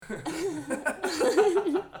Ha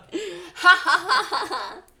ha ha ha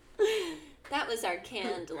ha. That was our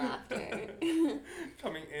canned laughter.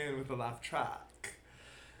 Coming in with a laugh track.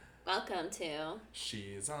 Welcome to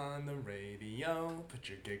She's on the radio. Put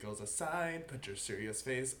your giggles aside. Put your serious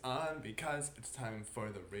face on because it's time for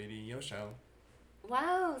the radio show.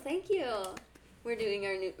 Wow, thank you. We're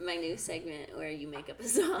doing my new segment where you make up a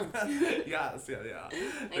song. Yes, yeah.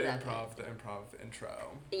 The love improv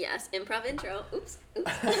intro. Yes, improv intro. Oops.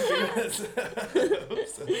 Oops.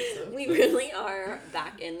 We really are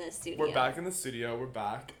back in the studio. We're back in the studio. We're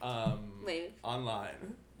back Wave.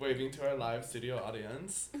 online. Waving to our live studio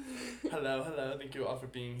audience. Hello. Thank you all for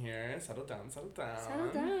being here. Settle down. Settle down.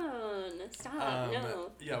 Stop. No.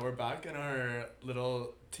 Yeah, we're back in our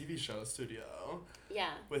little TV show studio.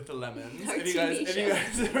 Yeah. With the lemons. Our If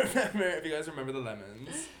you guys remember the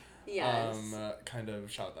lemons. Yes. Kind of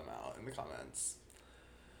shout them out in the comments.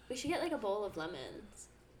 We should get like a bowl of lemons.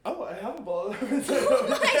 Oh, I have a bowl of lemons. Oh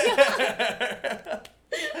my god.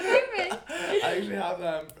 Perfect. I actually have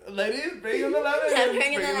them. Ladies, bring in the lemons. Yeah,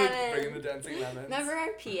 bring in the lemons. Bring in the dancing lemons. Remember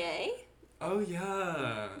our PA? Oh,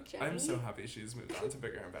 yeah. Jenny? I'm so happy she's moved on to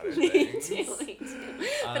bigger and better Me things. too.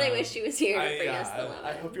 But I wish she was here to bring us the lemons.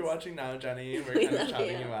 I hope you're watching now, Jenny. We're We kind of love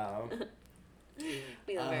shouting you. you out.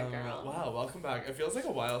 We love our girl. Wow, welcome back. It feels like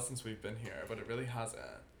a while since we've been here, but it really hasn't.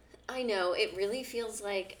 I know. It really feels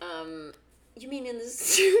like, you mean in the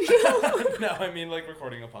studio? No, I mean like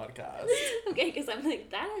recording a podcast. Okay, because I'm like,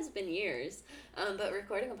 that has been years. But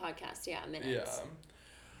recording a podcast, yeah, minutes.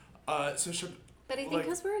 Yeah. So should... But I think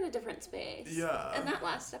because we're in a different space. Yeah. And that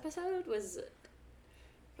last episode was...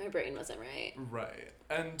 My brain wasn't right. Right.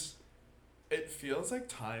 And it feels like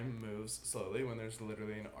time moves slowly when there's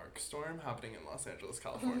literally an arc storm happening in Los Angeles,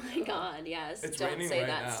 California. Oh my god, yes. It's Don't raining say right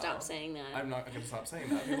that. now. Stop saying that. I'm not going to stop saying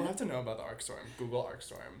that. People have to know about the arc storm. Google arc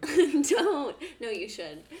storm. Don't. No, you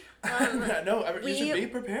should. No, you should be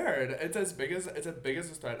prepared. It's as big as a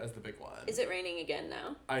threat as the big one. Is it raining again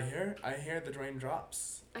now? I hear the rain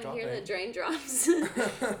drops. I hear the drain drops.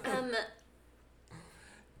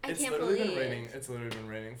 I can't believe It's literally been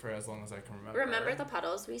raining for as long as I can remember. Remember the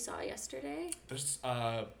puddles we saw yesterday? There's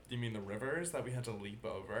you mean the rivers that we had to leap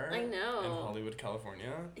over? I know. In Hollywood,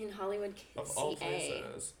 California. In Hollywood, Of CA. all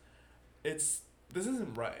places. This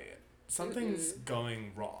isn't right. Something's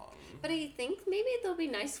going wrong. But I think maybe there'll be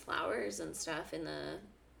nice flowers and stuff in the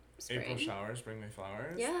spring. April showers bring May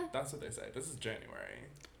flowers? Yeah. That's what they say. This is January.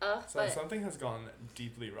 So but something has gone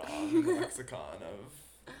deeply wrong in the lexicon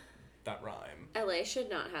of that rhyme. LA should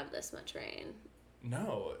not have this much rain.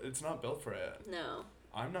 No, it's not built for it. No.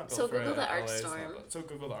 I'm not built So for it. Google the arc LA 's not storm. built- So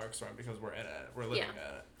Google the arc storm because we're in it. We're living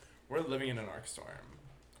it. We're living in an arc storm.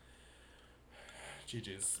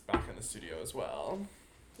 Gigi's back in the studio as well.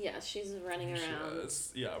 Yeah, she's running around. She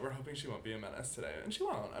is. Yeah, we're hoping she won't be a menace today. And she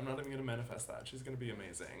won't. I'm not even going to manifest that. She's going to be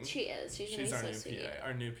amazing. She is. She's gonna be our so new sweet. PA.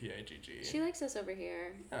 Our new PA, Gigi. She likes us over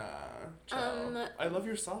here. Yeah. Chill. I love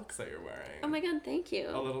your socks that you're wearing. Oh my god, thank you.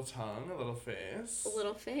 A little tongue, a little face. A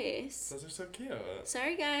little face. Those are so cute.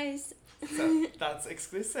 Sorry, guys. So, that's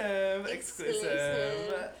exclusive.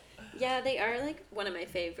 Exclusive. Yeah, they are like one of my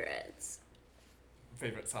favorites.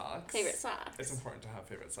 Favorite socks. Favorite socks. It's important to have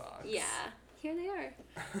favorite socks. Yeah. Here they are.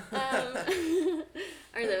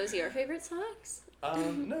 Are those your favorite socks?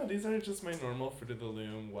 No, these are just my normal Fruit of the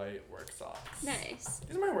Loom white work socks. Nice.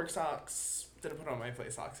 These are my work socks. Didn't put on my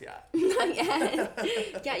play socks yet. Not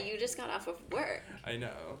yet. Yeah, you just got off of work. I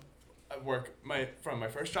know. I work from my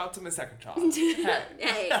first job to my second job.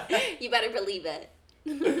 Hey, you better believe it.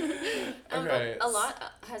 Okay. A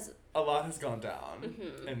lot has gone down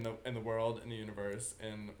in the world, in the universe,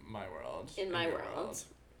 in my world. In my your world.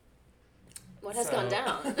 What has gone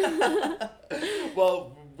down?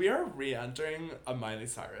 Well, we are re-entering a Miley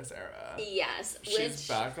Cyrus era. Yes, She's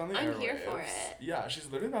back on the airwaves. I'm here for it. Yeah, she's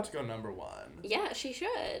literally about to go #1. Yeah, she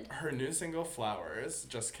should. Her new single Flowers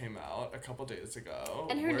just came out a couple days ago.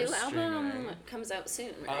 And her new album comes out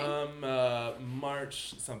soon, right?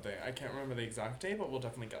 March something. I can't remember the exact date, but we'll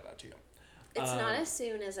definitely get that to you. It's not as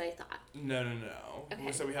soon as I thought. No.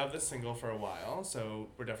 Okay. So we have this single for a while, so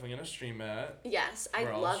we're definitely gonna stream it. Yes, I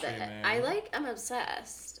love it. I'm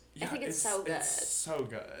obsessed. Yeah, I think it's so good. It's so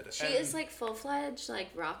good. She is like full-fledged, like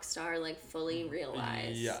rock star, like fully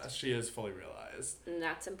realized. Yeah, she is fully realized. And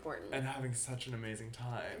that's important. And having such an amazing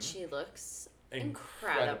time. She looks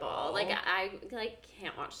incredible. Like I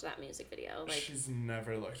can't watch that music video. Like she's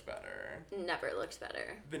never looked better. Never looked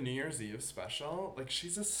better. The New Year's Eve special, like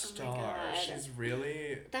she's a star. Oh my God. She's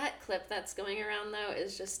really that clip that's going around though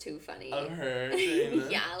is just too funny. Of her.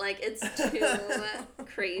 Yeah, like it's too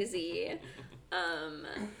crazy.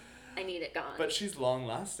 I I need it gone. But she's long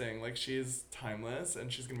lasting. Like, she's timeless,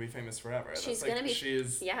 and she's gonna be famous forever. She's gonna be.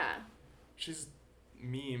 She's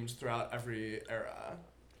memed throughout every era. No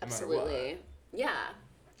Absolutely. Yeah.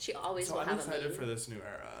 She always will have a meme. So I'm excited for this new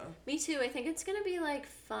era. Me too. I think it's gonna be like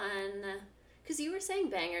fun. Because you were saying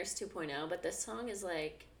Bangers 2.0, but this song is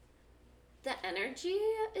like, the energy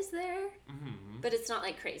is there, but it's not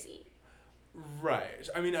like crazy. Right.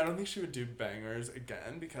 I mean, I don't think she would do Bangers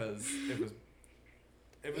again because it was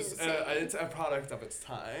it's a product of its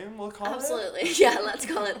time, we'll call it. Absolutely. Yeah, let's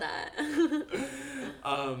call it that.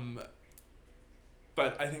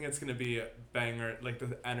 But I think it's going to be banger, like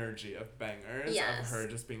the energy of Bangers, of her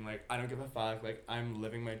just being like, I don't give a fuck, like, I'm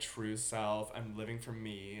living my true self, I'm living for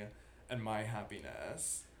me and my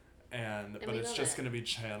happiness, but it's just going to be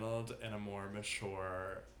channeled in a more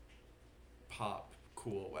mature, pop,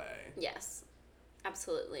 cool way. Yes,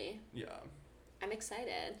 absolutely. Yeah. I'm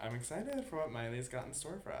excited. I'm excited for what Miley's got in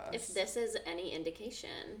store for us. If this is any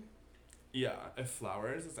indication. Yeah, if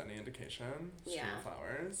Flowers is any indication. Stream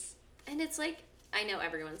Flowers. And it's like, I know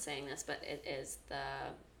everyone's saying this, but it is the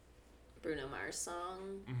Bruno Mars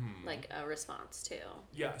song, like a response to.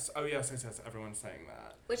 Yes. Oh, yes. Everyone's saying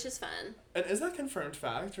that. Which is fun. And is that confirmed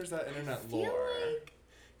fact, or is that internet lore? I feel like,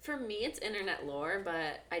 for me, it's internet lore,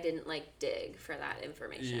 but I didn't, like, dig for that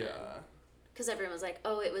information. Yeah. Because everyone was like,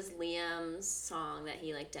 oh, it was Liam's song that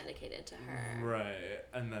he, like, dedicated to her. Right.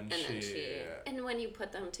 And then she... And when you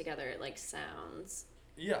put them together, it, like, sounds...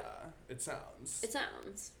 Yeah, it sounds. It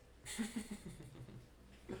sounds.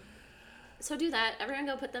 So do that. Everyone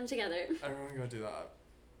go put them together. Everyone go do that.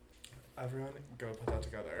 Everyone go put that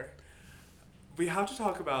together. We have to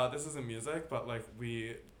talk about, this isn't music, but, like,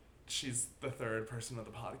 she's the third person of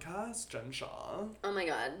the podcast, Jen Shaw. Oh my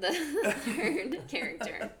god, the third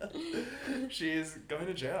character. She's going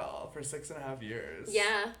to jail for 6.5 years.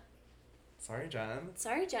 Yeah. Sorry, Jen.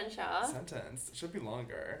 Sorry, Jen Shaw. Sentence. Should be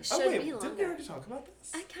longer. Should be longer. Didn't we already talk about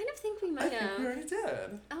this? I kind of think we might have. I think we already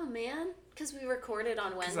did. Oh, man. Because we recorded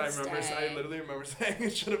on Wednesday. Because I literally remember saying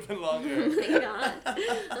it should have been longer. Oh my god.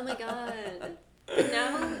 Oh my god. But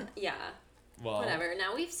now, yeah. Well, whatever.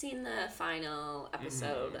 Now we've seen the final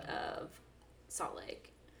episode of Salt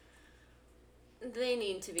Lake. They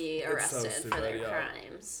need to be arrested for their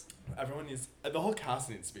crimes. Everyone needs... The whole cast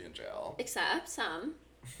needs to be in jail. Except some.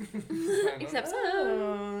 Except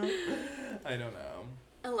some. I don't know.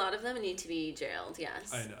 A lot of them need to be jailed,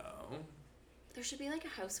 yes. I know. There should be like a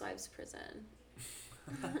housewives prison.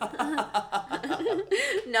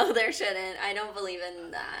 No, there shouldn't. I don't believe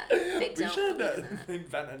in that. We should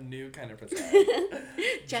invent a new kind of prison.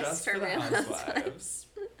 just for the housewives.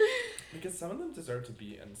 Because some of them deserve to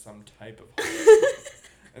be in some type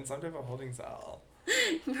of holding cell.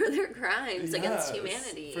 For their crimes against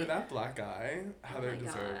humanity. For that black guy, Heather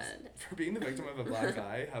deserves... For being the victim of a black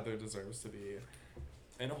guy, Heather deserves to be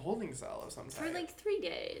in a holding cell of some type. For like 3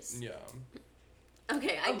 days. Yeah.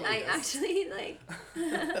 Okay, I actually, like...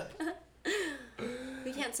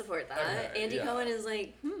 We can't support that. Okay, Andy Cohen is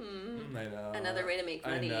like, I know. Another way to make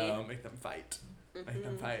money. I know. Make them fight. Make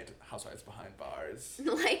them fight. Housewives behind bars.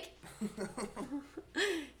 Like...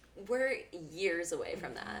 We're years away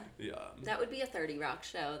from that. Yeah. That would be a 30 Rock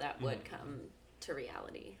show that would come to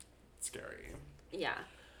reality. Scary. Yeah.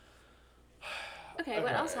 Okay,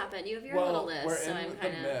 what else happened? You have your little list, so I'm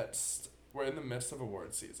kind of... We're in the midst of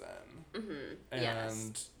award season. Mm-hmm.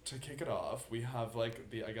 And to kick it off, we have, like,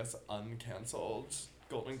 the, I guess, uncanceled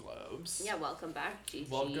Golden Globes. Yeah, welcome back, Gigi.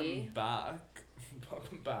 Welcome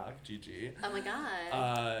back, Gigi. Oh my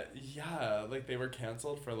god. Yeah, like, they were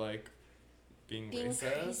canceled for, like, being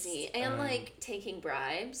racist. Crazy. And like, taking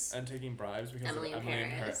bribes. And taking bribes because Emily of in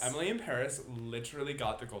Paris. Emily in Paris literally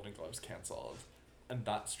got the Golden Globes canceled. And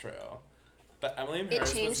that's true. But Emily in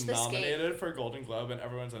Paris was nominated for a Golden Globe, and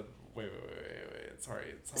everyone said, wait,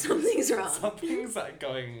 sorry. Something's wrong. Something's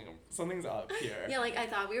up here. Yeah, like, I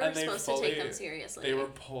thought we were supposed to take them seriously. They were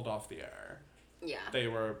pulled off the air. Yeah. They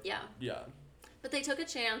were... Yeah. But they took a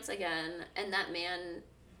chance again, and that man,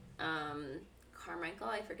 Carmichael,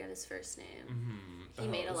 I forget his first name. He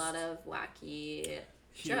made a lot of wacky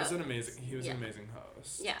jokes. Was an amazing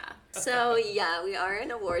host. Yeah. So, yeah, we are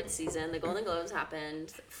in awards season. The Golden Globes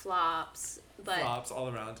happened. Flops all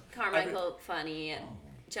around. Carmichael, funny.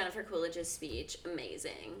 Jennifer Coolidge's speech,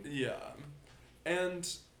 amazing. Yeah. And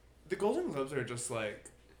the Golden Globes are just like,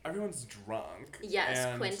 everyone's drunk.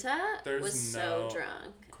 Yes, Quinta was so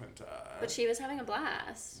drunk. Quinta. But she was having a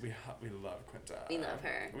blast. We love Quinta. We love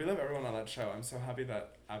her. We love everyone on that show. I'm so happy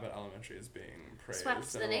that Abbott Elementary is being praised.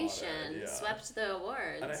 Swept the nation. Yeah. Swept the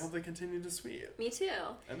awards. And I hope they continue to sweep. Me too.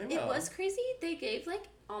 And they will. It was crazy. They gave like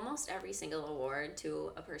almost every single award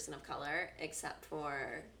to a person of color except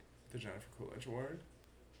for The Jennifer Coolidge Award?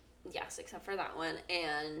 Yes, except for that one.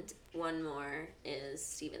 And one more is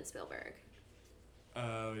Steven Spielberg.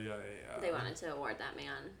 Oh, yeah. They wanted to award that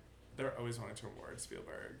man. They're always wanting to award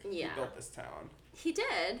Spielberg. Yeah. He built this town. He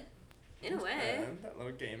did. In a way. Man, that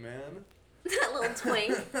little gay man. That little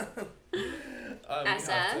twink.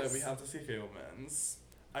 We have to see Fabelmans.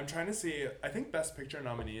 I'm trying to see, I think Best Picture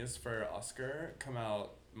nominees for Oscar come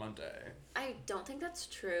out Monday. I don't think that's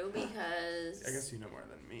true because... I guess you know more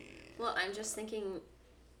than me. Well, I'm just thinking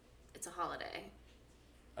it's a holiday.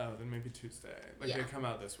 Oh, then maybe Tuesday. Like, they come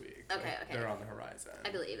out this week. Okay, like, okay. They're on the horizon. I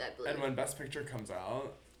believe. And when Best Picture comes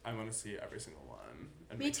out, I want to see every single one.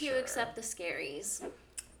 And me too, except the Scaries.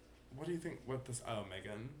 What do you think? Oh,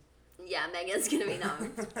 Megan. Yeah, Megan's gonna be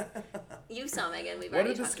nominated. You saw Megan. We've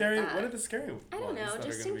already talked about that. What are the scary ones? I don't know, that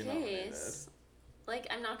just are in gonna be case. Like,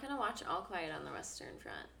 I'm not gonna watch All Quiet on the Western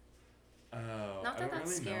Front. Oh, not that that's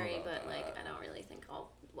really scary, but that. like, I don't really think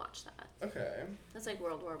I'll watch that. Okay. That's like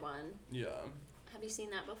World War I. Yeah. Have you seen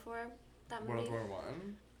that before? That movie? World War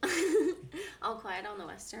One. All Quiet on the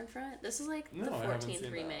Western Front. This is like the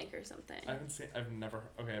 14th remake or something. I've never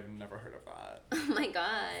heard of that. Oh my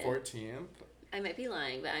god. 14th. I might be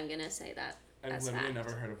lying, but I'm gonna say that. I've literally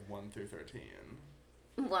never heard of 1 through 13.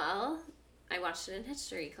 Well, I watched it in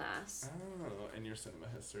history class. Oh, in your cinema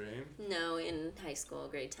history? No, in high school,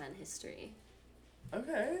 grade 10 history.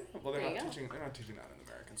 Okay. Well, they're not teaching that in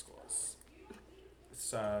American schools.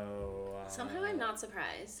 So. Somehow I'm not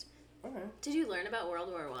surprised. Okay. Did you learn about World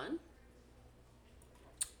War I?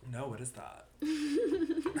 No, what is that?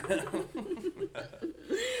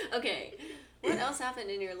 Okay. What else happened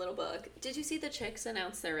in your little book? Did you see the Chicks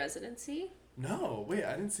announce their residency? No, wait,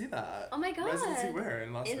 I didn't see that. Oh my god. Residency where?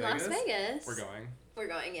 In Las Vegas? In Las Vegas. We're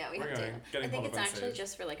going, yeah, we have to. I think it's actually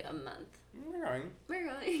just for like a month. We're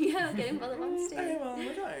going, yeah, getting pulled up on stage. Okay, well,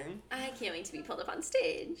 we're going. I can't wait to be pulled up on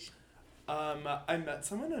stage. I met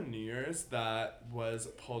someone on New Year's that was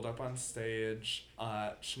pulled up on stage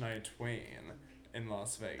at Shania Twain in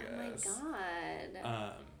Las Vegas. Oh my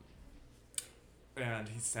god. And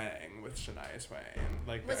he sang with Shania Twain.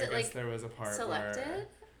 Like, was I it guess like there was a part selected? where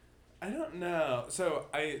I don't know. So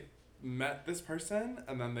I met this person,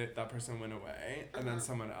 and then that person went away, and then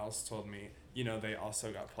someone else told me, they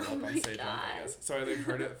also got pulled up on stage in Vegas. So I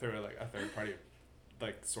heard it through like a third party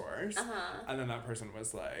source, and then that person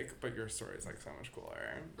was like, "But your story is like so much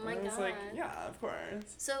cooler." Oh my and I was god. like, "Yeah, of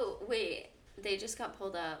course." So wait, they just got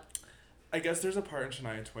pulled up. I guess there's a part in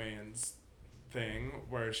Shania Twain's thing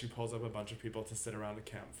where she pulls up a bunch of people to sit around a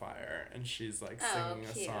campfire, and she's like singing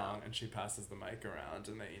a song, and she passes the mic around,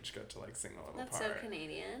 and they each get to like sing a little part. That's so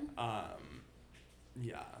Canadian.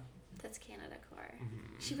 Yeah. That's Canada core.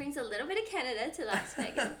 Mm-hmm. She brings a little bit of Canada to Las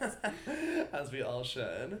Vegas. As we all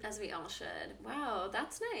should. Wow,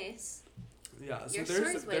 that's nice. Yeah, so Your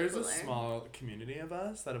there's a small community of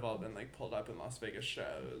us that have all been like pulled up in Las Vegas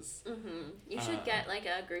shows. You should get like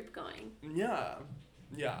a group going. Yeah,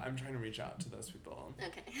 I'm trying to reach out to those people.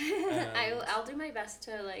 Okay. I'll do my best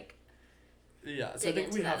to like. Yeah, so I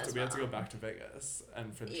think we have to go back to Vegas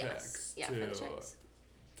and for the chicks for the chicks.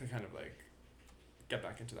 To kind of like get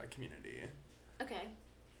back into that community. Okay.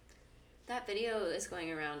 That video is going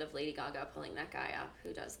around of Lady Gaga pulling that guy up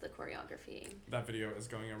who does the choreography. That video is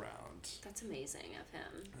going around. That's amazing of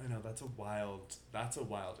him. I know, that's a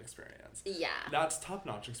wild experience. Yeah. That's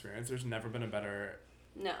top-notch experience. There's never been a better...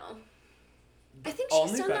 No. I think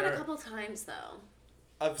she's done that a couple times, though.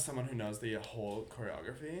 Of someone who knows the whole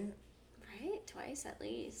choreography. Right? Twice, at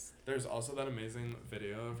least. There's also that amazing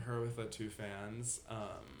video of her with the two fans.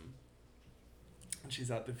 And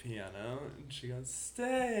she's at the piano, and she goes,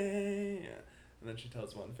 "Stay!" And then she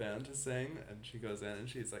tells one fan to sing, and she goes in, and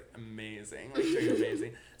she's, like, amazing. Like, doing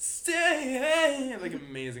amazing. "Stay!" Like,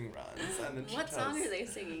 amazing runs. And then what song are they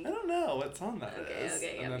singing? I don't know what song that is.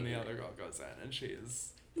 Okay, and then the other girl goes in, and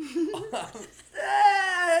she's...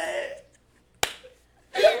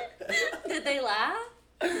 Did they laugh?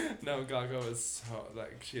 No, Gaga was so,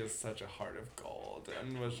 like, she has such a heart of gold,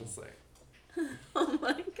 and was just like... Oh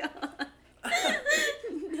my god.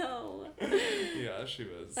 No. Yeah, she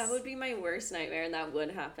was. That would be my worst nightmare, and that would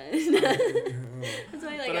happen. That's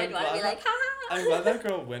why, like, I'd want to be like, ha ha. I'm glad that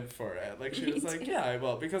girl went for it. Like, she was like, yeah, I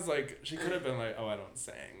will. Because, like, she could have been like, oh, I don't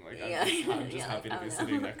sing. Like, I'm just happy to be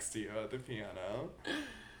sitting next to you at the piano.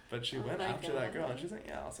 But she went after that girl, and she's like,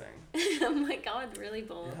 yeah, I'll sing. Oh my god, really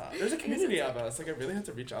bold. Yeah, there's a community of us. Like, I really have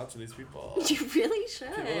to reach out to these people. You really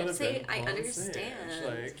should. Say, I understand.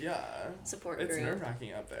 Like, yeah. Support group. It's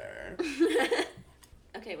nerve-wracking out there.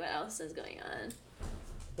 Okay, what else is going on?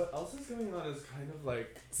 What else is going on is kind of,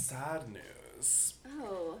 like, sad news.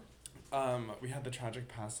 Oh. We had the tragic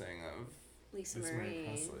passing of Lisa Marie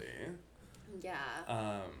Presley.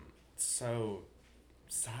 Yeah. So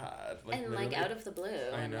sad. Like, and like out of the blue.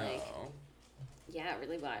 I and know. Like, yeah,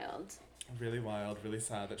 really wild. Really wild, really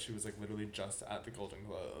sad that she was like literally just at the Golden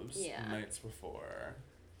Globes nights before.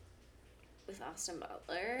 With Austin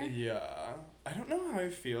Butler? Yeah. I don't know how I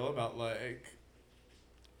feel about like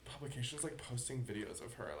publications like posting videos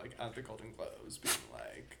of her like at the Golden Globes being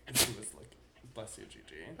like, and she was like, bless you,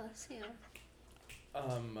 Gigi. Bless you.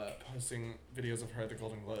 Posting videos of her at the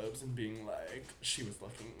Golden Globes and being like, she was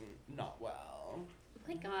looking not well. Oh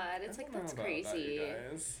my god, it's like, that's crazy. That, you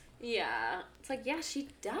guys. Yeah. It's like, yeah, she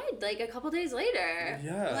died like a couple days later.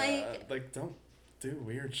 Yeah. Like don't do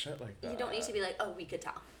weird shit like that. You don't need to be like, oh, we could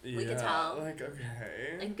tell. Yeah, we could tell. Like,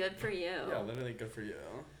 okay. Like, good for you. Yeah, literally good for you.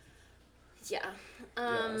 Yeah.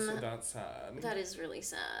 So that's sad. That is really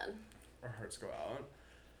sad. Our hearts go out.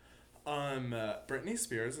 Britney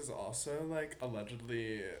Spears is also, like,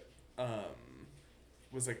 allegedly,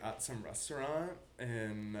 was, like, at some restaurant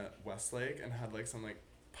in Westlake and had, like, some, like,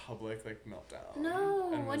 public, like, meltdown.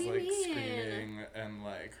 No, and what was, do you like, mean? Screaming, and,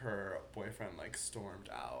 like, her boyfriend, like, stormed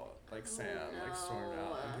out. Like, Sam, like, stormed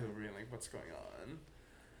out, and people were being like, what's going on?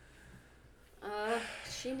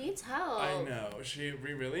 She needs help. I know.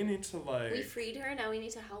 We really need to, like... We freed her, now we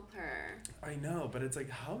need to help her. I know, but it's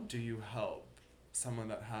like, how do you help someone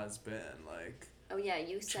that has been, like... Oh, yeah,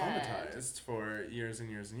 you said... traumatized for years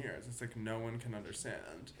and years and years. It's like, no one can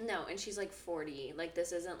understand. No, and she's, like, 40. Like,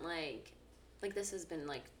 this isn't, like... Like, this has been,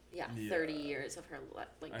 like, 30 years of her,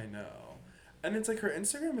 like... I know. And it's like, her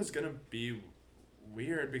Instagram is gonna be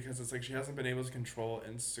weird because it's like, she hasn't been able to control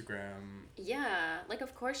Instagram. Yeah. Like,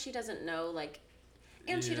 of course she doesn't know, like...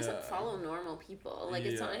 And she doesn't follow normal people. Like,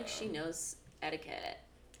 it's not like she knows etiquette.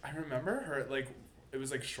 I remember her, like, it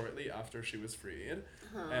was, like, shortly after she was freed.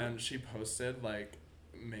 And she posted, like,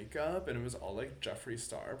 makeup, and it was all, like, Jeffree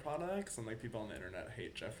Star products. And, like, people on the internet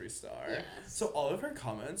hate Jeffree Star. Yes. So all of her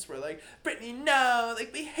comments were, like, Britney, no!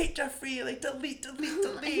 Like, we hate Jeffree! Like, delete!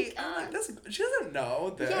 I'm like, this, she doesn't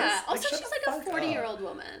know this. Yeah, also like, she's, like, a 40-year-old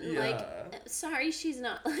woman. Yeah. Like, sorry, she's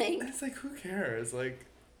not, like... It's like, who cares? Like...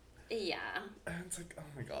 Yeah. And it's like, oh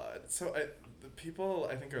my god. So the people,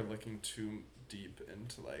 I think, are looking too deep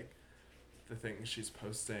into, like, the things she's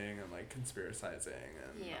posting and, like, conspiracizing.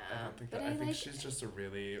 And I don't think that. I think she's just a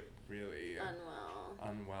really, really...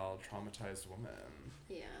 Unwell, traumatized woman.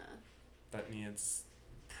 Yeah. That needs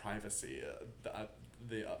privacy at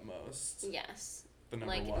the utmost. Yes. The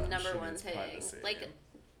number one thing. Privacy. Like,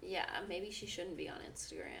 yeah, maybe she shouldn't be on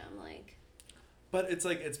Instagram, like... But it's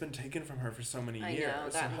like, it's been taken from her for so many years.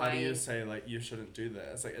 So how do you say, like, you shouldn't do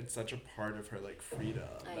this? Like, it's such a part of her, like, freedom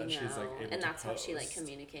that she's, like, able to and that's post. how she, like,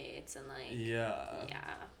 communicates and, like... Yeah.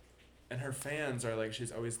 Yeah. And her fans are, like,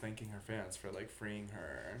 she's always thanking her fans for, like, freeing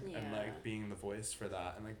her. Yeah. And, like, being the voice for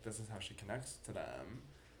that. And, like, this is how she connects to them.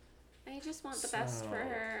 I just want the best for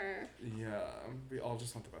her. Yeah. We all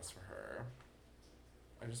just want the best for her.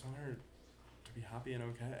 I just want her to be happy and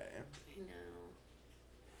okay. I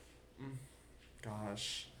know.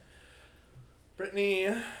 Gosh.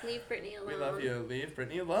 Britney. Leave Britney alone. We love you. Leave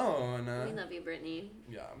Britney alone. We love you, Britney.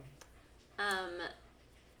 Yeah.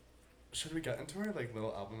 Should we get into our, like,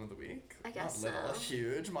 little album of the week? I guess Not little, so.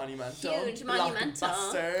 Huge, monumental. Huge, monumental.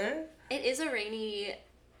 Blockbuster. It is a rainy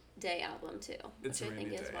day album, too. It's which I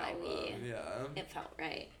think is why it felt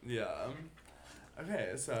right. Yeah.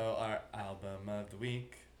 Okay, so our album of the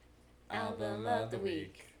week. Album of the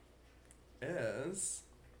week is...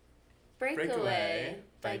 Breakaway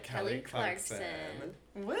by Kelly Clarkson.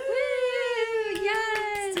 Woo!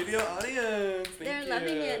 Yes! Studio audience! They're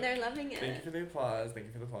loving it. Thank you for the applause.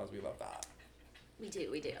 We love that. We do.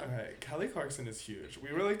 Okay, Kelly Clarkson is huge. We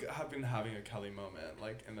really have been having a Kelly moment,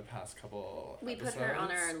 like, in the past couple episodes. Put her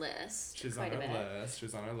on our list. She's on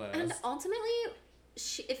our list. And ultimately,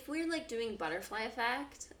 if we're, like, doing Butterfly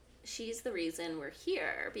Effect... She's the reason we're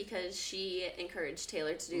here because she encouraged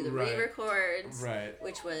Taylor to do the re-records,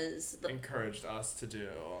 which was encouraged us to do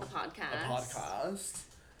a podcast.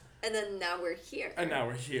 And then now we're here. And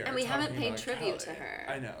we haven't paid tribute to her.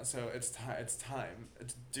 I know. So it's time.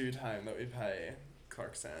 It's due time that we pay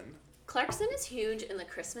Clarkson. Clarkson is huge in the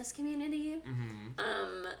Christmas community. And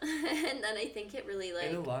then I think it really,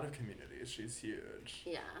 like... In a lot of communities, she's huge.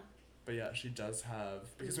 Yeah. But yeah, she does have...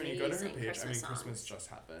 Because when you go to her page, Christmas just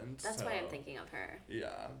happened. That's why I'm thinking of her.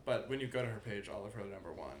 Yeah, but when you go to her page, all of her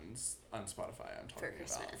number ones on Spotify, I'm talking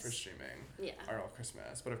about, for streaming, are all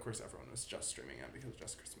Christmas. But of course, everyone was just streaming it because of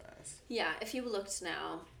just Christmas. Yeah, if you looked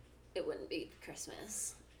now, it wouldn't be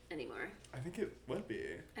Christmas anymore. I think it would be.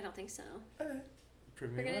 I don't think so.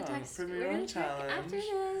 We're gonna check after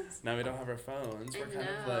this. Now we don't have our phones. We're kind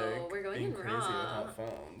of like we're going being in crazy raw. without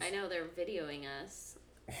phones. I know they're videoing us.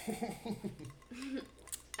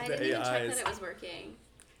 I The didn't even check AIs. that it was working.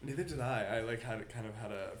 Neither did I. I like had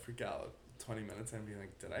a freak out 20 minutes and be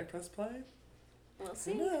like, did I press play? We'll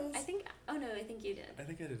see. Who knows? I think you did. I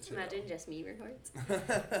think I did too. Imagine just me records.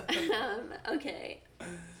 Okay.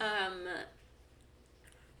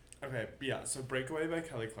 Okay, yeah, so Breakaway by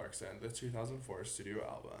Kelly Clarkson, the 2004 studio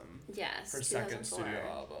album. Yes, her 2004. second studio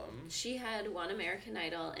album. She had won American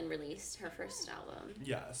Idol and released her first album.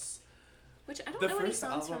 Yes. Which I don't know any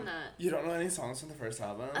songs from that. You don't know any songs from the first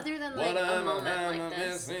album? Other than like a moment like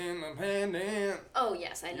this. Oh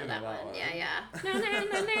yes, I know that one. Yeah.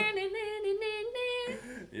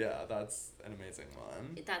 Yeah, that's an amazing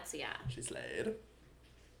one. That's, yeah. She slayed.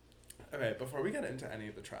 Okay, before we get into any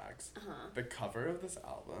of the tracks, the cover of this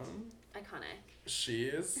album... Iconic. She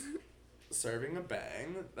is serving a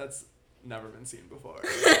bang that's never been seen before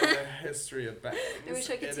in the history of bangs. I wish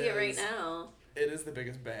I could see it right now. It is the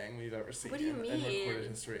biggest bang we've ever seen. What do you mean? In recorded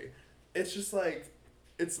history. It's just like,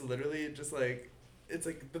 it's literally just like, it's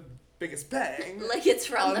like the biggest bang. Like it's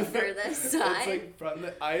from the furthest side. It's like from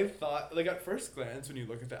the, I thought, like at first glance when you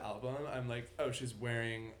look at the album, I'm like, oh, she's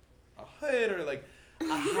wearing a hood or like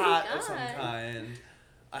a hat of some kind.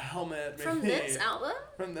 A helmet, maybe. From this album?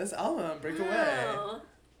 From this album, Breakaway. Wow.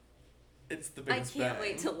 It's the biggest I can't bang.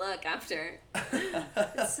 wait to look after.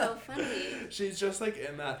 It's so funny. She's just like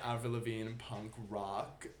in that Avril Lavigne punk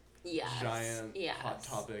rock, giant Hot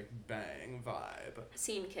Topic bang vibe.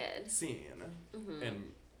 Scene kid. Scene. Mm-hmm. In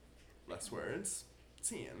less words,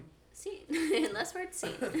 scene. Scene. In less words,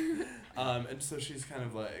 scene. And so she's kind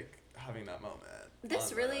of like having that moment.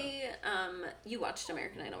 This really, you watched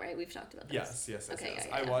American Idol, right? We've talked about this. Yes. Okay, yes.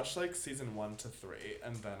 yeah. I watched like season 1 to 3,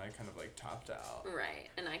 and then I kind of like tapped out. Right,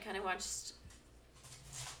 and I kind of watched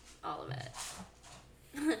all of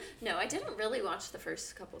it. No, I didn't really watch the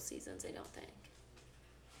first couple seasons, I don't think.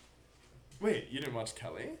 Wait, you didn't watch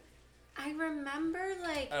Kelly? I remember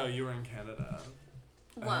like... Oh, you were in Canada.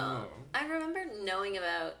 Well, I remember knowing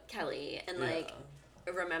about Kelly and like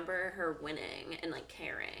remember her winning and like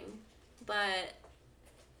caring, but...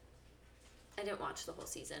 I didn't watch the whole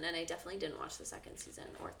season, and I definitely didn't watch the second season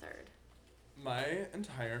or third. My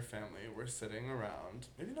entire family were sitting around,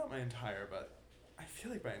 maybe not my entire, but I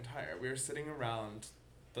feel like my entire, we were sitting around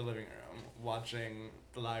the living room watching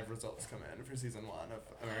the live results come in for season 1 of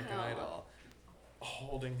American Idol,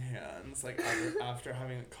 holding hands, like after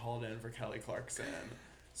having called in for Kelly Clarkson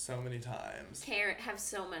so many times. Have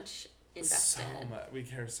so much invested. So much. We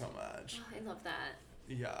care so much. Oh, I love that.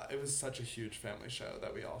 Yeah, it was such a huge family show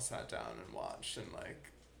that we all sat down and watched, and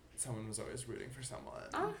like someone was always rooting for someone.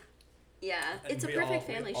 Oh, yeah, and it's a perfect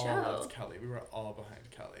family show. We all loved Kelly. We were all behind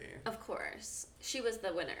Kelly. Of course, she was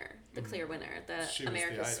the winner, the clear winner, the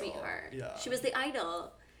America's Sweetheart. Yeah, she was the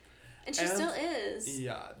idol, and she still is.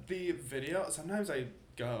 Yeah, the video. Sometimes I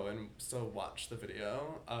go and still watch the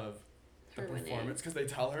video of the performance because they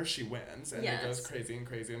tell her she wins and it goes crazy and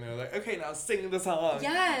crazy and they're like, okay, now sing the song.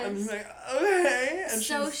 Yes. And I'm like, okay, and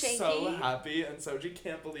so she's shaky. So happy and so she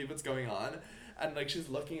can't believe what's going on, and like she's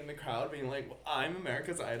looking in the crowd being like, well, I'm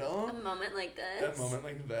America's Idol. A moment like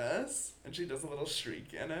this. And she does a little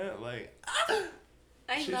shriek in it, like.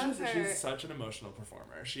 I love her. She's such an emotional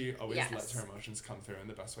performer. She always lets her emotions come through in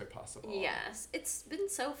the best way possible. Yes, it's been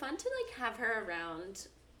so fun to like have her around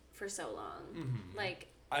for so long. Mm-hmm. Like.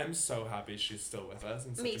 I'm so happy she's still with us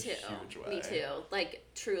in such a huge way. Me too. Like,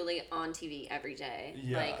 truly on TV every day.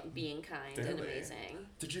 Yeah. Like, being kind and amazing.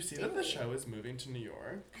 Did you see that the show is moving to New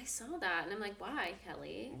York? I saw that, and I'm like, why,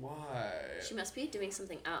 Kelly? Why? She must be doing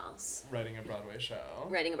something else. Writing a Broadway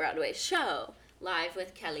show. Live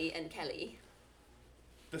with Kelly and Kelly.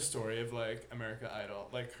 The story of, like, American Idol.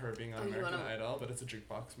 Like, her being on American Idol, but it's a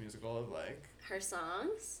jukebox musical of, like... Her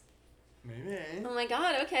songs? Maybe. Oh my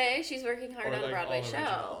god, okay. She's working hard on a Broadway show.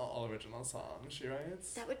 All original songs she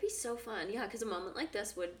writes. That would be so fun. Yeah, because a moment like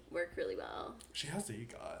this would work really well. She has to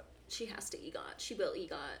EGOT. She has to EGOT. She will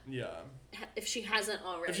EGOT. Yeah. If she hasn't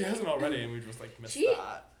already. And we just, like, missed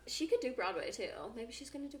that. She could do Broadway, too. Maybe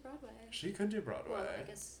she's going to do Broadway. She could do Broadway. Well, I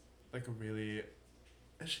guess. Like a really...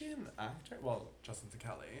 Is she an actor? Well, Justin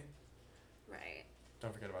Kelly. Right.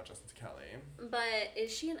 Don't forget about Justin Kelly. But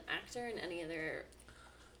is she an actor in any other...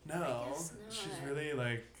 No, she's really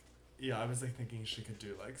like, I was like thinking she could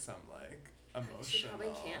do like some like emotional. She probably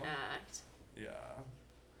can't act. Yeah,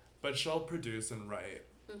 but she'll produce and write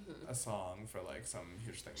a song for like some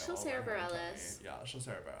huge thing. She'll Sarah Bareilles. Yeah, she'll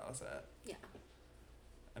Sarah Bareilles it. Yeah.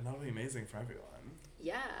 And that'll be amazing for everyone.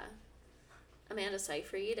 Yeah, Amanda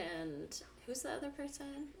Seyfried and who's the other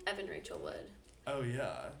person? Evan Rachel Wood. Oh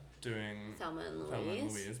yeah, doing Thelma and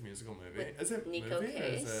Louise musical movie. With is it Nico movie Case.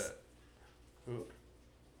 Or is it who?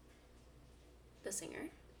 The singer.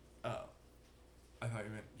 Oh. I thought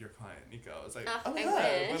you meant your client, Nico. I was like, I wish.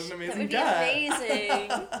 What an amazing That would be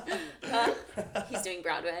amazing. He's doing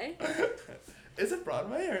Broadway. Is it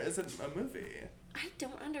Broadway or is it a movie? I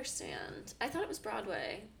don't understand. I thought it was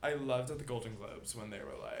Broadway. I loved at the Golden Globes when they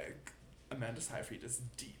were like, Amanda Seyfried is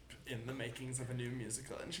deep in the makings of a new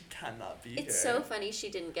musical and she cannot be It's here. so funny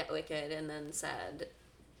she didn't get Wicked and then said,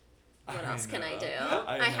 what else can I do?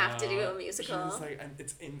 I have to do a musical. She was like, I'm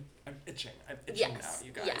itching. I'm itching now,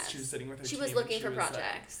 you guys. Yes. She was sitting with her She team was looking and for she was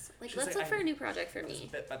projects. Like she was let's look for a new project for I was me.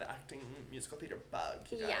 bit by the acting musical theater bug,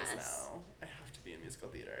 you guys now. I have to be in musical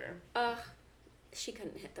theater. She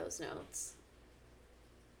couldn't hit those notes.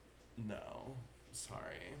 No.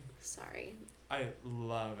 Sorry. Sorry. I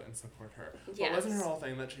love and support her. Yes. But wasn't her whole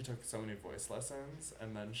thing that she took so many voice lessons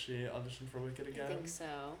and then she auditioned for Wicked again? I think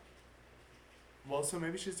so. Well, so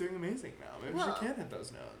maybe she's doing amazing now. Maybe she can hit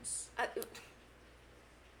those notes.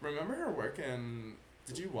 Remember her work in...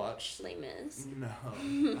 Did you watch... Les Mis? No.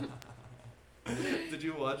 Did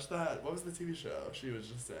you watch that? What was the TV show she was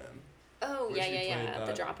just in? Oh, yeah.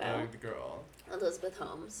 The Dropout. The girl. Elizabeth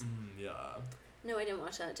Holmes. Yeah. No, I didn't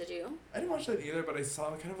watch that. Did you? I didn't watch that either, but I saw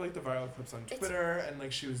kind of like the viral clips on Twitter, and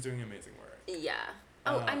like she was doing amazing work. Yeah.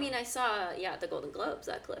 Oh, I mean, I saw, the Golden Globes,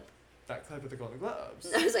 that clip. That clip at the Golden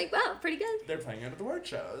Globes. I was like, wow, pretty good. They're playing it at the award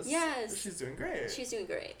shows. Yes. She's doing great.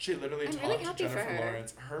 She literally talked really happy Jennifer for her.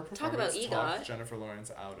 Lawrence. Her performance talked Jennifer Lawrence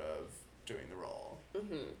out of doing the role.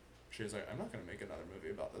 Mm-hmm. She was like, I'm not going to make another movie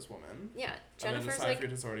about this woman. Yeah. Jennifer's Amanda Seyfried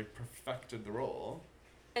has already perfected the role.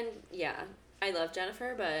 And yeah, I love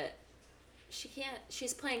Jennifer, but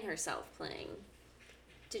she's playing herself playing.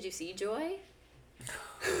 Did you see Joy?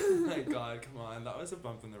 Oh my god, come on. That was a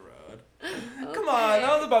bump in the road. Okay. Come on,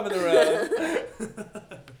 that was a bump in the road.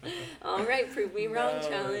 Alright, prove me wrong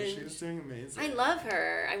challenge. She's doing amazing. I love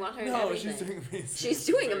her. I want her in everything. She's doing amazing. She's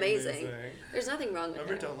doing amazing. There's nothing wrong with her.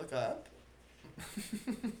 Remember Don't Look Up?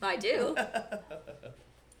 I do.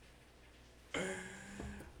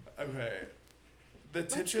 Okay. The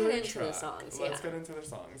titular track. The songs, Let's get into the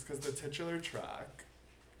songs, because the titular track...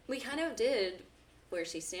 We kind of did Where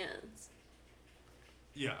She Stands.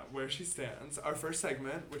 Yeah, Where She Stands. Our first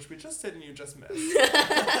segment, which we just did and you just missed.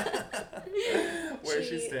 Where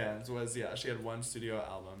She Stands was, she had one studio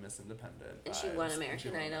album, Miss Independent. And she won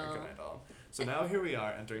American Idol. So now here we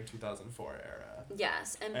are entering 2004 era.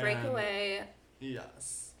 Yes, and Breakaway...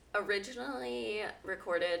 Yes. Originally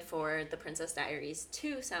recorded for the Princess Diaries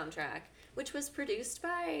 2 soundtrack, which was produced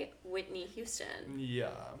by Whitney Houston. Yeah.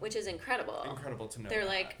 Which is incredible. Incredible to know. They're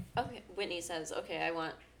like, okay, Whitney says, okay, I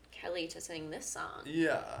want Kelly to sing this song.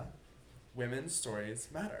 Yeah. Women's stories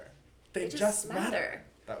matter. They just matter.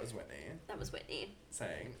 That was Whitney.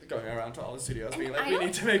 Saying, going around to all the studios, being like, we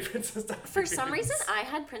need to make Princess Diaries. For some reason, I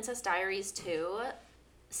had Princess Diaries 2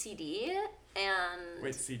 CD, and...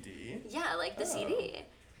 Wait, CD? Yeah, like the CD.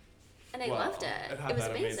 And I loved it. It was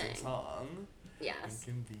amazing. Amazing song. Yes. It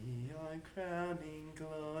can be your crowning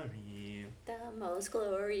glory. The most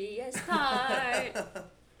glorious part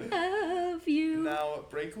of you. Now,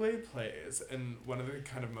 Breakaway plays in one of the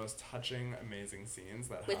kind of most touching, amazing scenes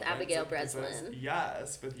that with Abigail Breslin.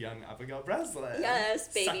 Yes, with young Abigail Breslin. Yes,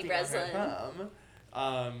 baby Breslin.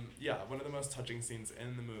 One of the most touching scenes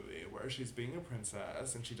in the movie where she's being a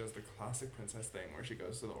princess and she does the classic princess thing where she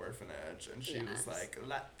goes to the orphanage and she was like,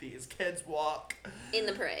 let these kids walk. In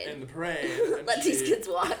the parade. Let these kids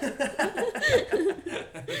walk.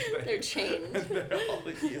 They're chained. They're all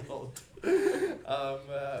healed.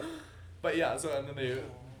 And then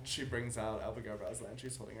she brings out Abigail Breslin.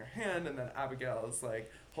 She's holding her hand, and then Abigail is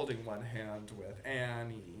like holding one hand with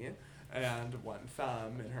Annie and one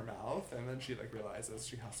thumb in her mouth, and then she like realizes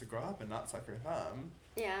she has to grow up and not suck her thumb.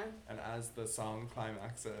 Yeah. And as the song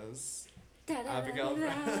climaxes, Abigail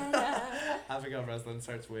Breslin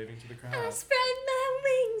starts waving to the crowd. I spread my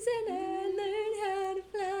wings and I learned how to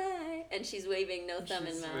fly. And she's waving no thumb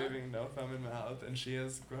in mouth. She's waving no thumb in mouth, and she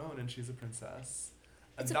has grown and she's a princess.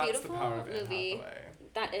 And it's a that's beautiful the power of movie. Anne Hathaway.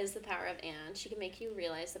 That is the power of Anne. She can make you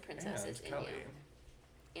realize the princess is in Kelly. you.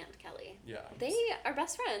 And Kelly. Yeah. They are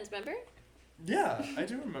best friends, remember? Yeah, I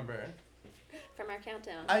do remember. From our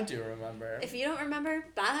countdown. I do remember. If you don't remember,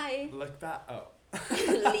 bye. Look that up.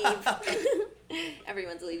 Leave.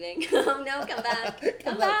 Everyone's leaving. Oh no, come back.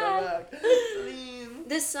 Come back. Leave.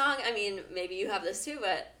 This song, I mean, maybe you have this too,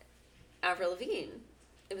 but Avril Lavigne.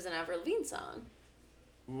 It was an Avril Lavigne song.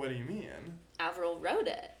 What do you mean? Avril wrote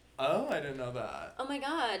it. Oh, I didn't know that. Oh my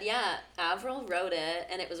god, yeah. Avril wrote it,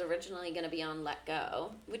 and it was originally going to be on Let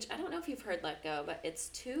Go, which I don't know if you've heard Let Go, but it's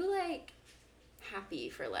too, like, happy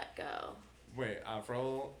for Let Go. Wait,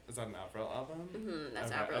 Avril, is that an Avril album? Mm-hmm,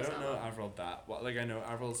 that's okay. Avril's album. I don't know Avril that well. Like, I know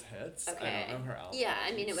Avril's hits. Okay. I don't know her album. Yeah,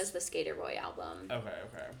 I mean, it was the Skater Boy album. Okay.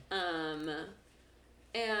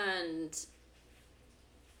 And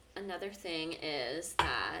another thing is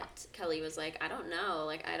that Kelly was like, I don't know,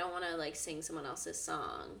 like, I don't want to, like, sing someone else's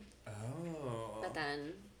song. Oh. But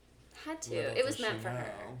then had to. It was meant for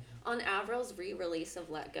her. On Avril's re-release of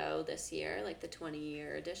Let Go this year, like the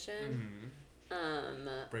 20-year edition,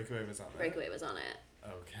 Breakaway was on it. Breakaway was on it.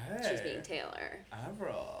 Okay. She's being Taylor.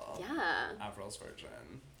 Avril. Yeah. Avril's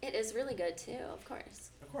version. It is really good too, of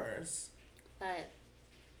course. Of course. But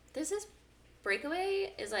this is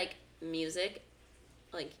Breakaway is like music,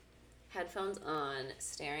 like headphones on,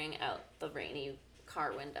 staring out the rainy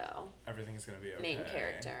car window. Everything's gonna be okay. Main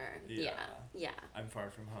character. Yeah. I'm far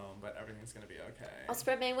from home, but everything's gonna be okay. I'll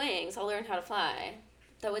spread my wings. I'll learn how to fly.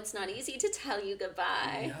 Though it's not easy to tell you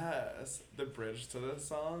goodbye. Yes. The bridge to this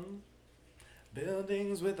song.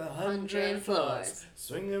 Buildings with 100 floors,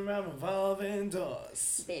 swinging around revolving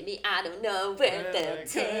doors. Baby, I don't know where they'll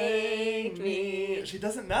take me. She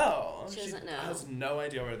doesn't know. She doesn't know. Has no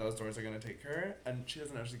idea where those doors are going to take her, and she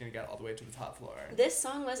doesn't know she's going to get all the way to the top floor. This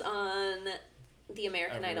song was on the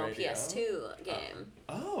American Idol PS2 game.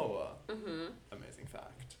 Amazing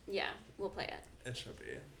fact. Yeah, we'll play it. It should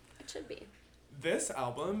be. It should be. This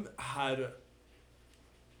album had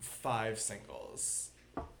 5 singles.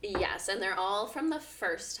 Yes, and they're all from the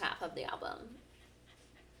first half of the album.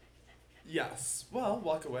 Yes. Well,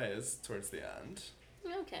 Walk Away is towards the end.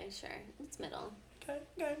 Okay, sure. It's middle. Okay.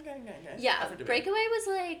 Yeah, Breakaway was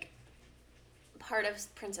like part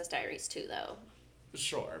of Princess Diaries too, though.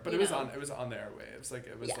 Sure, but it was on the airwaves. Like,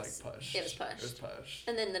 it was like pushed. It was pushed.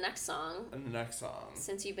 And then the next song.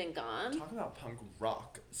 Since You've Been Gone. Talk about punk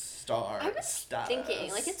rock star I was status. thinking,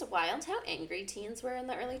 like, it's wild how angry teens were in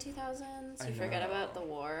the early 2000s. You forget about the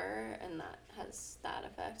war, and that has that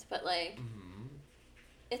effect. But, like,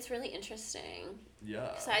 it's really interesting. Yeah.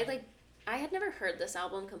 Because I had never heard this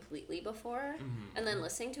album completely before, and then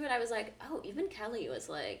listening to it, I was like, oh, even Kelly was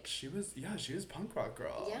like... She was punk rock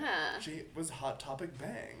girl. Yeah. She was Hot Topic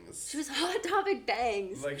Bangs. She was Hot Topic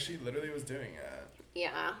Bangs. Like, she literally was doing it.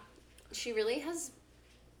 Yeah. She really has...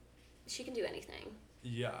 She can do anything.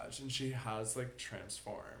 Yeah, and she has, like,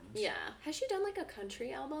 transformed. Yeah. Has she done, like, a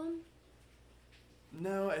country album?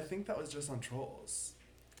 No, I think that was just on Trolls.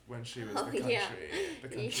 When she was the country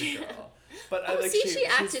girl. But she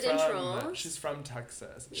acted in Trolls. She's from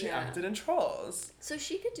Texas. She acted in Trolls. So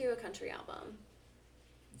she could do a country album.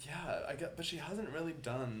 Yeah, but she hasn't really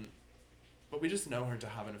done. But we just know her to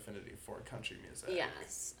have an affinity for country music.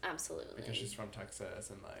 Yes, absolutely. Because she's from Texas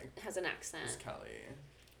and like has an accent. Is Kelly.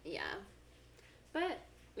 Yeah, but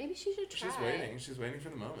maybe she should try. She's waiting for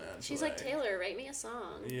the moment. She's like, Taylor, write me a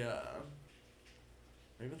song. Yeah.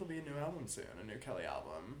 Maybe there'll be a new album soon, a new Kelly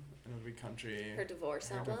album. And it'll be country. Her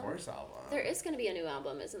divorce album? Divorce album. There is going to be a new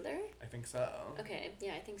album, isn't there? I think so. Okay,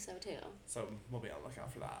 yeah, I think so too. So we'll be on the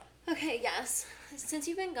lookout for that. Okay, yes. Since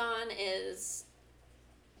You've Been Gone is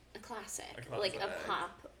a classic. Like a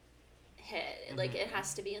pop hit. Like it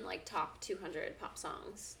has to be in like top 200 pop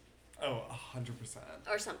songs. Oh, 100%.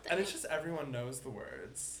 Or something. And it's just everyone knows the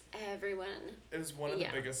words. Everyone. It was one of the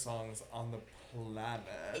biggest songs on the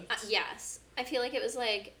planet. Yes. I feel like it was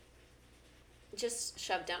like just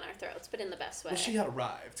shoved down our throats, but in the best way. Well, she had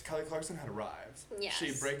arrived. Kelly Clarkson had arrived.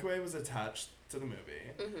 Yes. Breakaway was attached to the movie.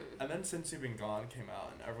 And then Since You've Been Gone came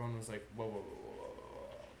out, and everyone was like, whoa.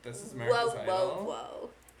 This is America's Idol. Whoa.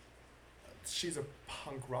 She's a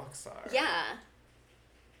punk rock star. Yeah.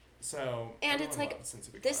 So, and it's like,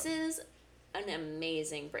 this is an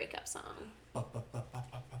amazing breakup song.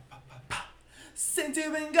 Since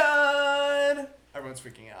You've Been Gone! Everyone's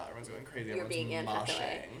freaking out. Everyone's going crazy. You're Everyone's being Anne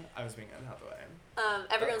Hathaway. I was being Anne Hathaway.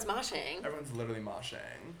 Everyone's moshing. Everyone's literally moshing.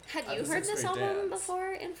 Had you heard this album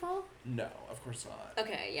before in full? No, of course not.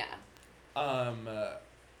 Okay, yeah.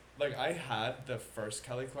 Like, I had the first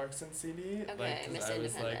Kelly Clarkson CD. Okay, like, Miss I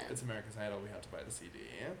was Independent. like, it's America's Idol, we have to buy the CD.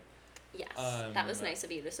 Yes, that was nice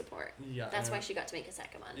of you to support. Yeah. That's why she got to make a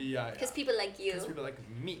second one. Yeah. Because people like you. Because people like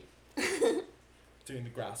me. Doing the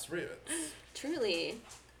grassroots. Truly.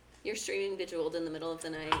 You're streaming Bejeweled in the middle of the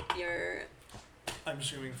night. I'm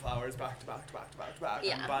streaming Flowers back to back to back to back to back.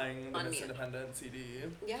 Yeah, I'm buying the Miss Independent CD.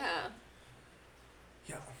 Yeah.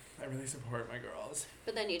 Yeah, I really support my girls.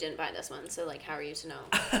 But then you didn't buy this one, so like, how are you to know?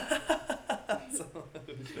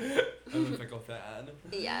 I'm a fickle fan.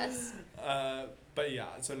 Yes. But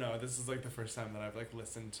yeah, so no, this is like the first time that I've like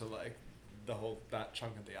listened to like that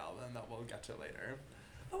chunk of the album that we'll get to later.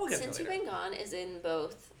 Since You've Been Gone is in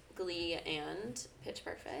both Glee and Pitch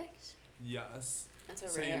Perfect. Yes. That's a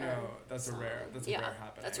so rare. You know, that's song. a rare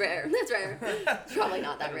happening. That's rare. That's rare. It's probably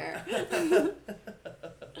not that rare.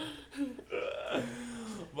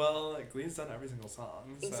 Well, Glee's done every single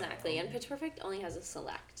song. So. Exactly, and Pitch Perfect only has a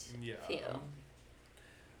select few.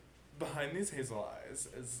 Behind These Hazel Eyes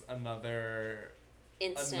is another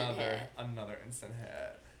instant hit.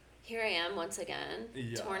 Here I Am once again,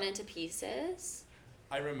 torn into pieces.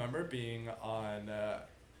 I remember being on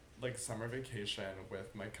like summer vacation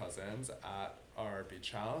with my cousins at our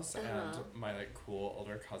beach house, and my like cool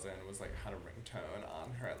older cousin was like had a ringtone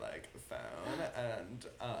on her like phone, and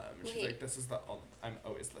she's like, this is I'm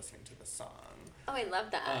always listening to this song. Oh, I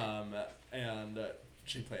love that. And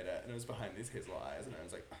she played it, and it was Behind These Hazel Eyes, and I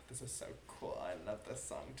was like, oh, this is so cool. I love this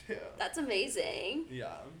song too. That's amazing.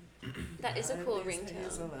 Yeah. That is a cool ringtone.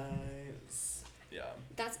 Hazel Eyes. Yeah.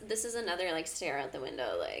 This is another like stare out the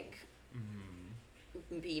window, like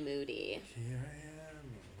be moody. Here I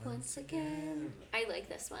am once again. I like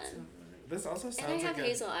this one. This also sounds like and I have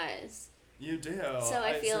hazel eyes. You do. So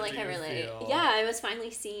I feel like I relate. Yeah, I was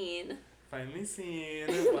finally seen. Finally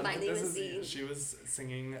seen. She was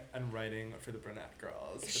singing and writing for the Brunette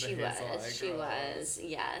Girls. For she the was. She was.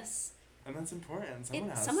 Yes. And that's important.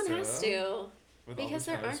 Someone has to. Because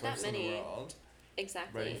there aren't that many. In the world,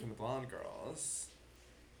 exactly. Writing for the Blonde Girls.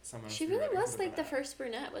 She really was like the first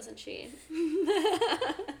brunette, wasn't she?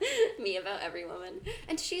 Me about every woman.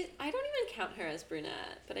 And I don't even count her as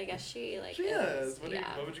brunette, but I guess she like she is. What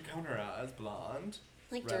would you count her as? Blonde?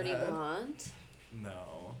 Like redhead? Dirty blonde?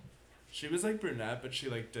 No. She was like brunette, but she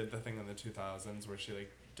like did the thing in the 2000s where she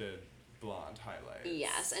like did blonde highlights.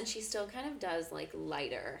 Yes, and she still kind of does like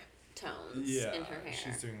lighter tones in her hair.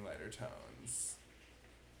 She's doing lighter tones.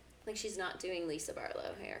 Like she's not doing Lisa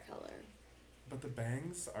Barlow hair color. But the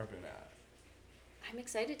bangs are brunette. I'm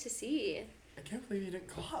excited to see. I can't believe you didn't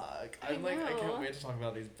clock. I can't wait to talk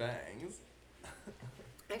about these bangs.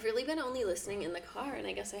 I've really been only listening in the car, and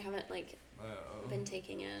I guess I haven't been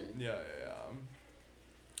taking in. Yeah.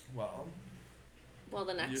 Well,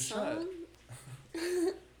 the next song.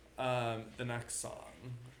 The next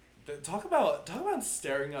song. Talk about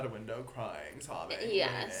staring out a window, crying, sobbing.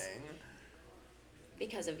 Yes. Waiting.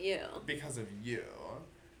 Because of you. Because of you.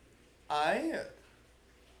 I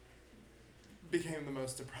became the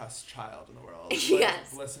most depressed child in the world.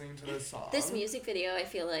 Yes. Listening to this song. This music video, I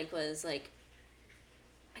feel like, was like,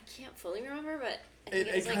 I can't fully remember, but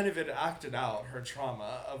I think it acted out her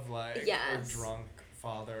trauma of like her drunk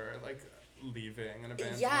father like leaving and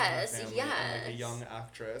abandoning her family, and like a young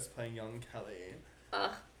actress playing young Kelly.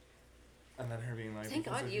 And then her being like, thank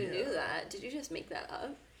God you knew that. Did you just make that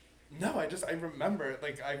up? No, I remember,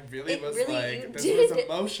 like, I really was like, this was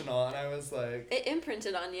emotional, and I was like... It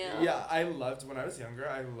imprinted on you. Yeah, when I was younger,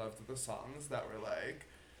 I loved the songs that were like,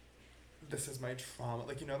 this is my trauma.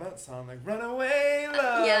 Like, you know that song, like, Runaway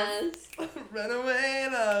Love? Yes. Runaway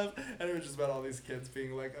Love. And it was just about all these kids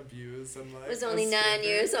being, like, abused and, like... Was only 9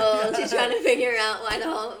 years old. She's trying to figure out why the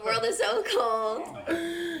whole world is so cold.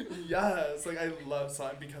 Yes, like, I love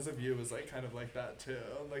song Because of You was, like, kind of like that, too.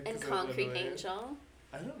 Like, and Concrete Angel.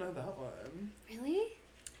 I don't know that one. Really?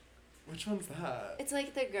 Which one's that? It's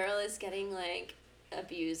like the girl is getting like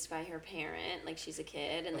abused by her parent, like she's a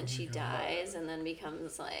kid, and then she dies and then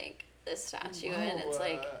becomes like this statue. Whoa. And it's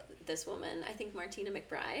like this woman, I think Martina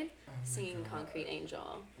McBride, singing Concrete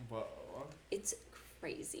Angel. Whoa. It's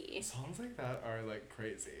crazy. Songs like that are like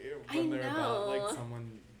crazy when they're about like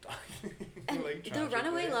someone dying. Like, the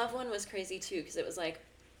Runaway Love one was crazy too, because it was like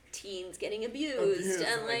teens getting abused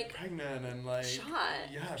and like pregnant and like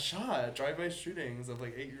shot drive-by shootings of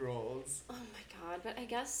like 8-year-olds. Oh my God. But I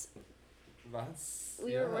guess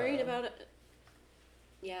we were worried about it.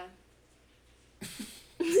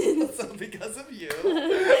 So Because of You.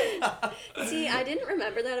 See, I didn't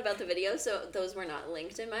remember that about the video, so those were not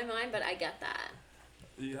linked in my mind, but I get that.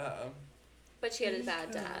 Yeah. But she had a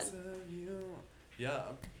bad dad. Yeah.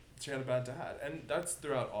 She had a bad dad, and that's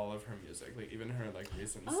throughout all of her music, like even her like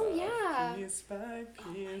recent stuff. Oh yeah. Piece by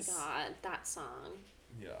Piece. Oh my God, that song.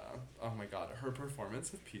 Yeah. Oh my God, her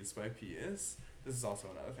performance of Piece by Piece. This is also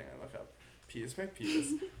another thing I look up. Piece by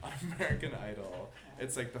Piece on American Idol.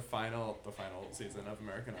 It's like the final season of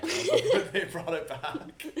American Idol, but they brought it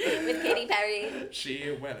back. With Katy Perry.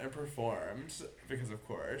 She went and performed because of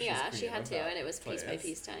course. Yeah, she had to, and it was Piece by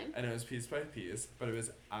Piece time. And it was Piece by Piece, but it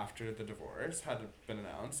was after the divorce had been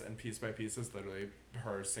announced, and Piece by Piece is literally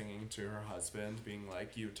her singing to her husband, being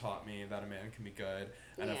like, "You taught me that a man can be good,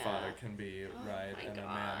 and a father can be right, and a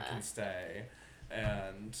man can stay."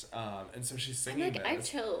 And so she's singing this. I have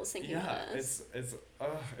chills singing this. Yeah,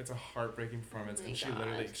 it's a heartbreaking performance, and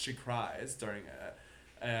she cries during it,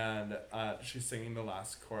 and she's singing the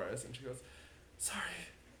last chorus, and she goes, sorry.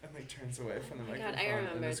 And like turns away from the microphone. God, I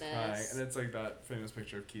remember and is this. crying. And it's like that famous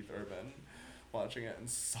picture of Keith Urban watching it and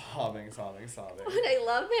sobbing. But I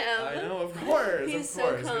love him. I know, of course. He's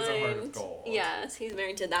so kind. He has a heart of gold. Yes, he's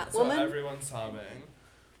married to that woman. So everyone's sobbing.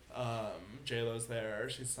 J-Lo's there.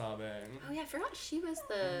 She's sobbing. Oh yeah, I forgot she was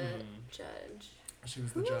the judge. She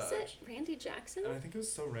was the judge. Who was it? Randy Jackson? And I think it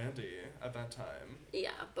was still Randy at that time. Yeah,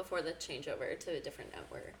 before the changeover to a different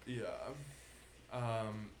network. Yeah.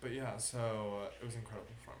 But yeah, so it was an incredible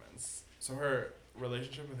performance. So her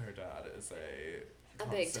relationship with her dad is a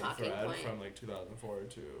big talking thread point from like 2004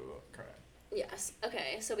 to current. Yes.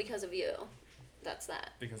 Okay. So because of you, that's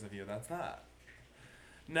that. Because of you, that's that.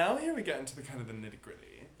 Now here we get into the kind of the nitty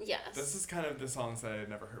gritty. Yes. This is kind of the songs that I had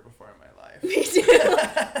never heard before in my life. Me too.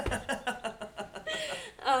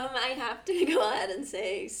 I have to go ahead and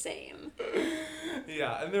say same.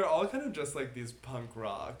 Yeah, and they're all kind of just like these punk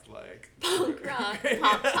rock, like... Punk rock,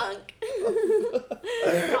 pop punk.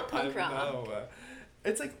 Pop punk rock. No.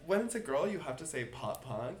 It's like, when it's a girl, you have to say pop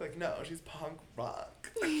punk. Like, no, she's punk rock.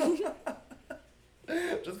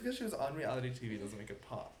 Just because she was on reality TV doesn't make it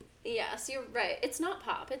pop. Yes, you're right. It's not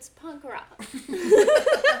pop, it's punk rock.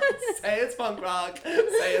 Say it's punk rock.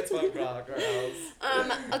 Say it's punk rock, or else.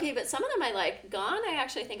 Okay, but some of them I like. Gone, I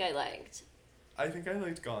actually think I liked. I think I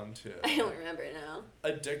liked Gone too. I don't remember now.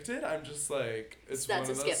 Addicted, I'm just like, it's That's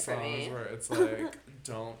one of those songs where it's like,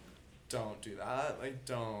 don't do that. Like,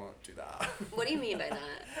 don't do that. What do you mean by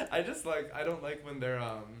that? I just like, I don't like when they're,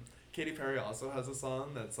 Katy Perry also has a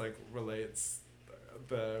song that's like relates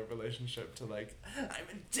the relationship to like, I'm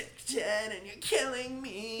addicted and you're killing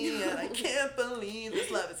me and I can't believe this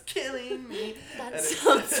love is killing me. That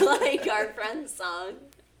sounds like our friend's song.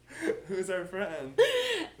 Who's our friend?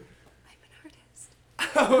 I'm an artist.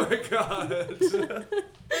 Oh my god.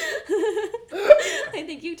 I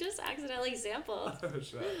think you just accidentally sampled. Oh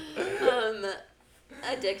shit.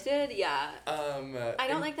 Addicted, yeah. I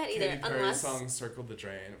don't like that either. Katy Perry's unless song "Circle the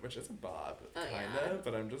Drain," which is a bop, kinda,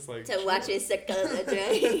 but I'm just like to watch it circle the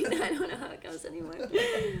drain. I don't know how it goes anymore.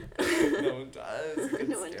 No one does. It's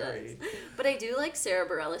no one scary. does. But I do like Sarah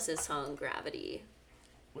Bareilles' song "Gravity."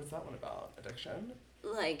 What's that one about? Addiction?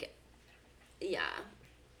 Like, yeah,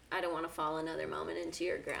 I don't want to fall another moment into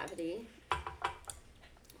your gravity.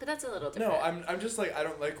 But that's a little different. No, I'm just like, I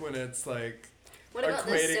don't like when it's like. What about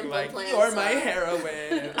the Simple like, Plan you're song? my heroine,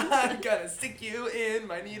 and I'm gonna stick you in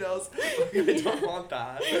my needles. Like, I don't want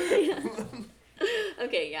that. Yeah.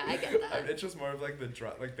 Okay, yeah, I get that. It's just more of like the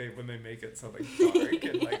like when they make it so like dark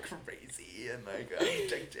and like crazy and like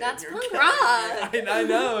addicted. That's punk rock. I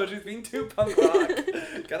know, she's being too punk rock.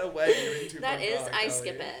 Get away, you're being too that punk is, rock. I Kelly.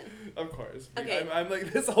 skip it. Of course. Okay. I'm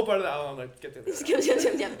like, this whole part of the album, I'm like, get through this.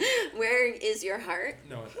 Skip. Where is your heart?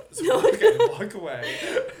 No one knows. Okay, walk away.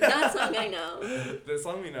 That song I know. This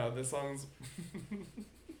song we know. This song's...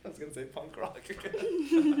 I was going to say punk rock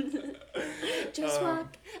again. Just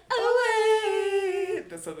walk away.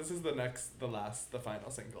 So this is the final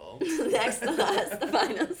single. the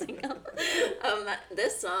final single.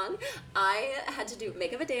 This song, I had to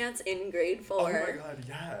make up a dance in grade 4. Oh my god,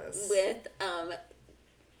 yes. With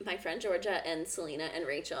my friend Georgia and Selena and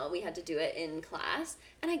Rachel. We had to do it in class.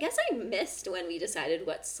 And I guess I missed when we decided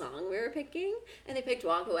what song we were picking. And they picked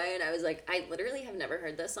Walk Away. And I was like, I literally have never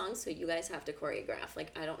heard this song, so you guys have to choreograph.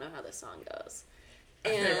 Like, I don't know how this song goes.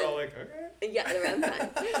 And they were all like, okay. Yeah, they were fine.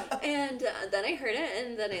 And then I heard it,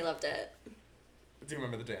 and then I loved it. Do you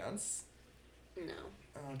remember the dance? No.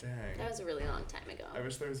 Oh, dang. That was a really long time ago. I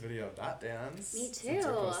wish there was video of that dance. Me too. Since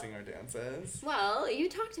we're posting our dances. Well, you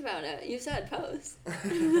talked about it. You said post.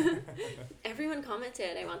 Everyone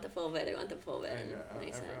commented, I want the full vid, I want the full vid. I know, and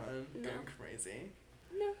I said, everyone no. going crazy.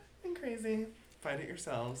 No. Going crazy. Find it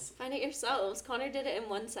yourselves. Find it yourselves. Connor did it in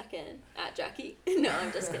 1 second. At Jackie. No,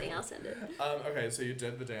 I'm just kidding. I'll send it. Okay, so you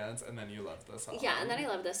did the dance and then you loved the song. Yeah, and then I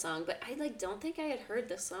loved this song, but I don't think I had heard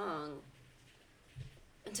the song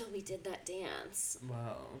until we did that dance.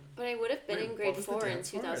 Wow. But I would have been in grade 4 in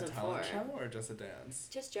 2004. A talent show or just a dance?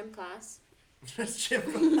 Just gym class. Just gym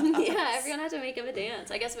class. Yeah, everyone had to make up a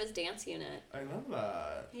dance. I guess it was dance unit. I love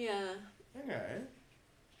that. Yeah. Okay.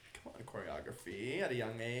 Come on, choreography at a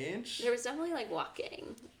young age. There was definitely like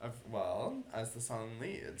walking. As the song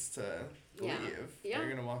leads to Yeah. leave, Yeah. you're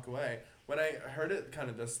gonna walk away. When I heard it kind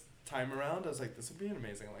of this time around, I was like, this would be an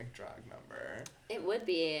amazing like drag number. It would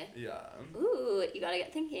be. Yeah. Ooh, you gotta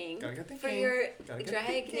get thinking. Gotta get thinking. For your Gotta get drag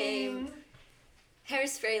thinking. name.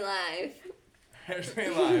 Hairspray Live.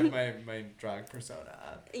 Hairspray Live, my drag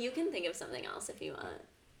persona. You can think of something else if you want.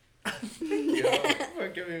 Thank you for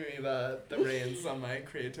giving me the reins on my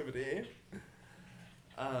creativity.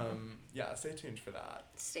 Yeah, stay tuned for that.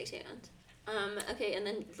 Stay tuned. Okay, and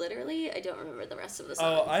then literally, I don't remember the rest of the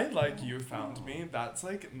song. Oh, I like You Found Me. That's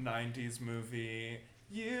like 90s movie.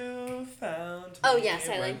 You found me. Oh, yes,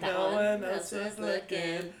 I like that one. No one else was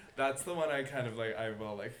looking. That's the one I kind of like, I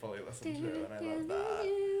will like fully listen to, and I love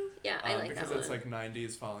that. Yeah, I like that one. Because it's like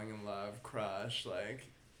 90s falling in love, crush, like,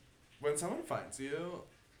 when someone finds you,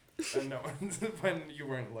 and no one's, when you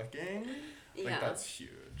weren't looking, like, that's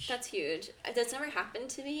huge. That's huge. That's never happened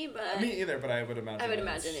to me, but... Me either, but I would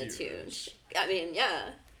imagine it's huge. I mean, yeah.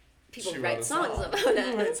 People she write songs about it.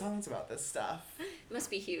 People write songs about this stuff. It must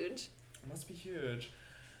be huge. It must be huge.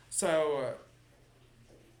 So,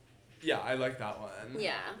 yeah, I like that one.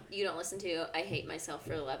 Yeah. You don't listen to I Hate Myself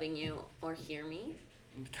for Loving You or Hear Me?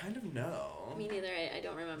 Kind of no. Me neither. I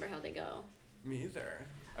don't remember how they go. Me either.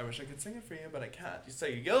 I wish I could sing it for you, but I can't. So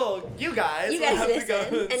you guys have listen to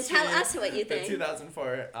go and tell us what you think. The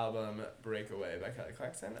 2004 album Breakaway by Kelly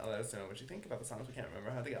Clarkson. I'll let us know what you think about the songs. We can't remember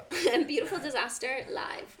how they go. And Beautiful Disaster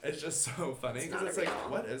live. It's just so funny because it's like,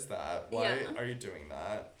 what is that? Why are you doing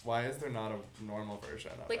that? Why is there not a normal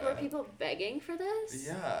version of it? Like, were people begging for this?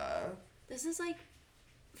 Yeah. This is like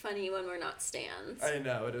funny when we're not stans. I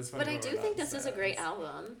know, it is funny. But I do think this is a great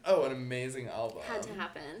album. Oh, an amazing album. Had to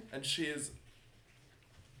happen. And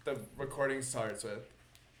the recording starts with,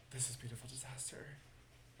 "This is Beautiful Disaster,"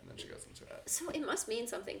 and then she goes into it. So it must mean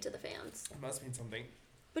something to the fans. It must mean something.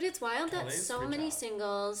 But it's wild that so many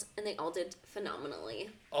singles, and they all did phenomenally.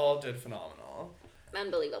 All did phenomenal.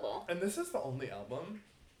 Unbelievable. And this is the only album,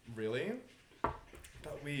 really,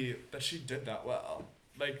 that she did that well.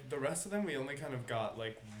 Like, the rest of them, we only kind of got,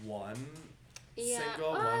 like, one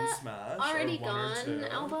single, one smash, Already or one Gone or two.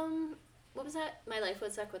 album. What was that? My Life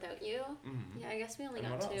Would Suck Without You? Mm-hmm. Yeah, I guess we only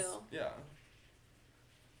got two. Yeah.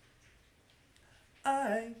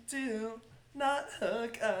 I do not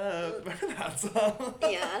hook up. Remember that song?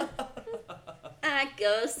 Yeah. I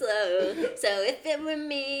go slow, so if it were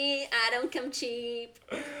me, I don't come cheap.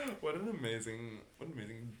 What an amazing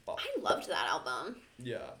bop. I loved that album.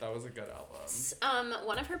 Yeah, that was a good album.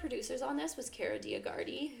 One of her producers on this was Cara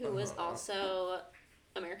Diagardi, who was also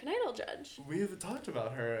American Idol judge. We've talked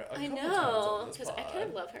about her a couple times know, because I kind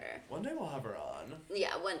of love her. One day we'll have her on.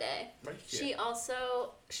 Yeah, one day. Right here. She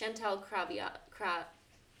also, Chantal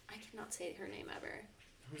I cannot say her name ever.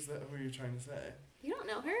 Who's that? Who are you trying to say? You don't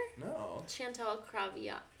know her? No. Chantal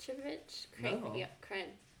Kraviachevich? No.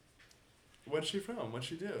 What's she from? What's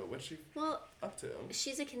she do? What's she up to?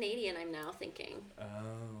 She's a Canadian, I'm now thinking.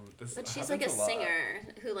 Oh. But she's like a singer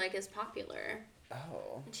who like is popular.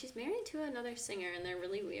 Oh. And she's married to another singer, and they're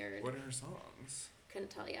really weird. What are her songs? Couldn't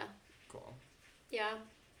tell ya. Cool. Yeah.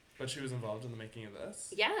 But she was involved in the making of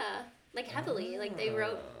this? Yeah. Like heavily. Like they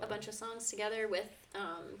wrote a bunch of songs together with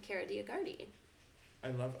Cara Diagardi. I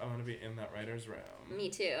want to be in that writer's room. Me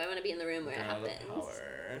too. I want to be in the room where it happens.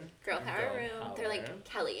 Girl power room. Power. They're like,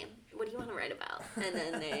 Kelly, what do you want to write about? And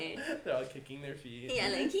then they're all kicking their feet. Yeah,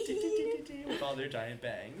 like with all their giant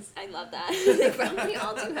bangs. I love that. They probably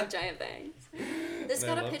all do have giant bangs. This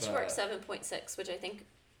got a Pitchfork 7.6, which I think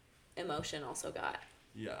Emotion also got.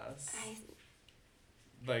 Yes.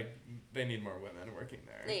 Like, they need more women working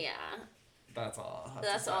there. Yeah. That's all.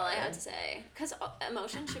 That's all I had to say. Because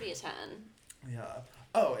Emotion should be a 10. Yeah.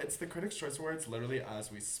 Oh, it's the Critics' Choice Awards literally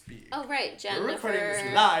as we speak. Oh, right. Jennifer... We're recording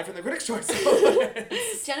this live from the Critics' Choice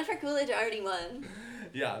Awards. Jennifer Coolidge already won.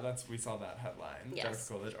 Yeah, we saw that headline. Yes.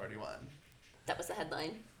 Jennifer Coolidge already won. That was the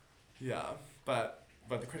headline. Yeah, but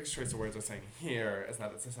the Critics' Choice Awards are saying here is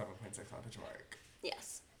that it's a 7.6 on Pitchfork.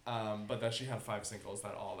 Yes. But that she had 5 singles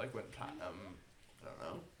that all, like, went platinum. I don't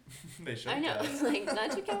know. They should. I know. Like,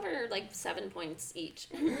 that should cover, like, 7 points each.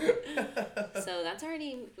 So that's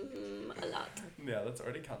already a lot. Yeah, that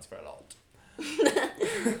already counts for a lot.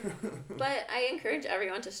 But I encourage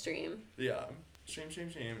everyone to stream. Yeah. Stream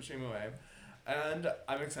away. And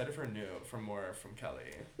I'm excited for more from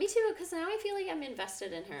Kelly. Me too, because now I feel like I'm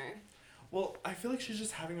invested in her. Well, I feel like she's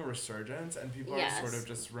just having a resurgence, and people are sort of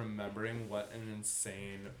just remembering what an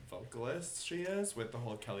insane vocalist she is with the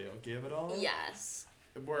whole karaoke of it all. Yes.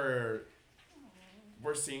 We're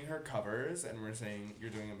seeing her covers, and we're saying, you're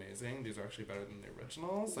doing amazing. These are actually better than the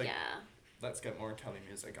originals. Like, yeah. Let's get more Kelly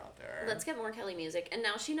music out there. Let's get more Kelly music. And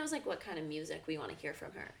now she knows, like, what kind of music we want to hear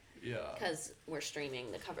from her. Yeah. Because we're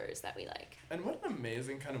streaming the covers that we like. And what an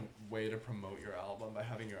amazing kind of way to promote your album by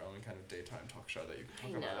having your own kind of daytime talk show that you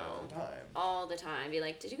can talk about it all the time. All the time. Be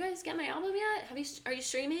like, did you guys get my album yet? Are you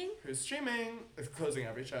streaming? Who's streaming? It's closing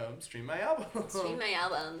every show. Stream my album. Stream my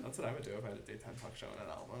album. That's what I would do if I had a daytime talk show and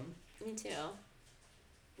an album. Me too.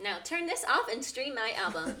 Now turn this off and stream my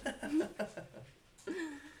album.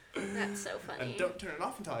 That's so funny. And don't turn it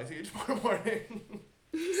off until I see you tomorrow morning.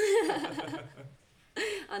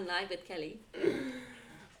 On Live with Kelly.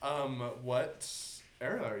 What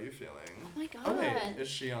era are you feeling? Oh my god. Oh wait, is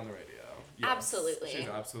she on the radio? Yes, absolutely. She's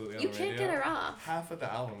absolutely on the radio. You can't get her off. Half of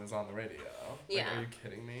the album is on the radio. Yeah. Are you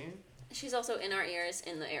kidding me? She's also in our ears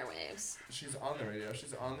in the airwaves. She's on the radio.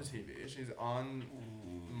 She's on the TV. She's on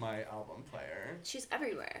my album player. She's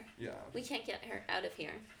everywhere. Yeah. We can't get her out of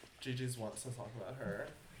here. Gigi's wants to talk about her.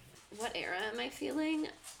 What era am I feeling?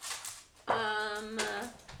 Wow,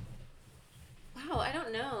 I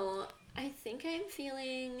don't know. I think I'm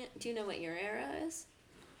feeling... Do you know what your era is?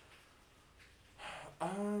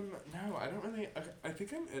 No, I don't really... I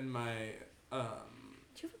think I'm in my, Do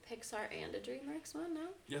you have a Pixar and a DreamWorks one now?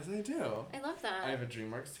 Yes, I do. I love that. I have a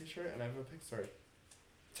DreamWorks t-shirt and I have a Pixar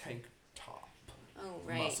tank top. Oh,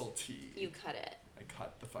 right. Muscle tee. You cut it. I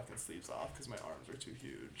cut the fucking sleeves off because my arms are too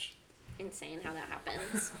huge. Insane how that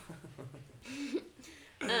happens.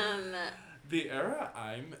 The era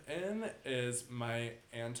I'm in is my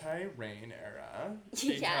anti-rain era.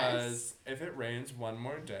 Yes. Because if it rains one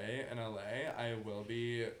more day in LA, I will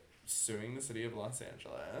be suing the city of Los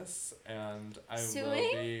Angeles, and I will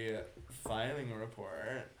be filing a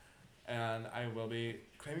report, and I will be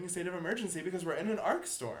claiming a state of emergency because we're in an arc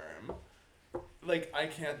storm. Like, I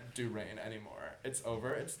can't do rain anymore. It's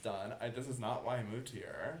over. It's done. This is not why I moved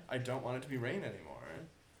here. I don't want it to be rain anymore.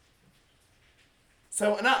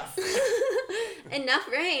 So, enough! Enough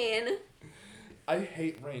rain! I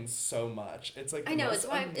hate rain so much. It's like I know, it's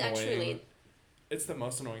why actually... It's the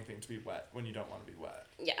most annoying thing to be wet when you don't want to be wet.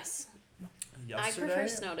 Yes. Yesterday, I prefer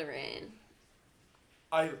snow to rain.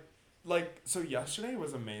 So yesterday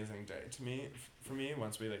was an amazing day to me. For me,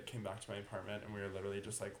 once we came back to my apartment and we were literally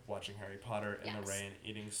just watching Harry Potter in the rain,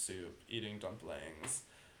 eating soup, eating dumplings,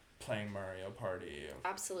 playing Mario Party.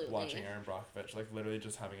 Absolutely. Watching Aaron Brockovich, literally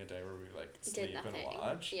just having a day where we sleep and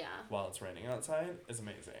watch while it's raining outside is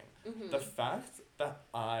amazing. Mm-hmm. The fact that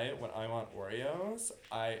when I want Oreos,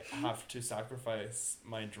 I have to sacrifice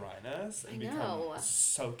my dryness and become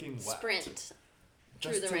soaking wet. Sprint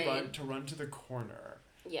just through the rain. To run to the corner.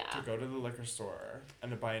 Yeah. To go to the liquor store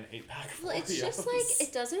and to buy an 8-pack of Oreos. Well, it's just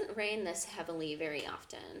it doesn't rain this heavily very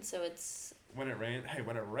often, so it's... When it rains,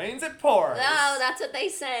 it pours! Oh, that's what they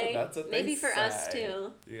say. That's what Maybe they for say. us,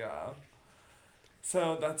 too. Yeah.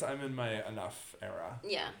 So I'm in my enough era.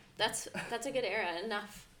 Yeah, that's a good era.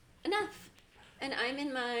 Enough. And I'm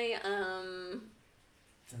in my, Dun,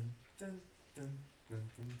 dun, dun,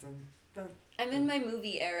 dun, dun, dun, dun. I'm in my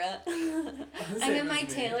movie era. I'm in my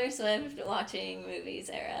Taylor Swift watching movies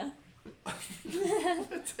era.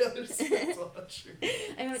 Taylor Swift watching.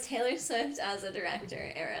 I'm a Taylor Swift as a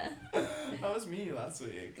director era. That was me last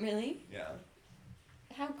week. Really? Yeah.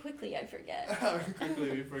 How quickly I forget. How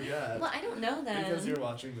quickly we forget. Well, I don't know then. Because you're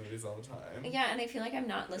watching movies all the time. Yeah, and I feel like I'm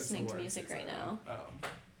not listening to music right now.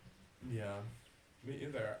 Yeah. Me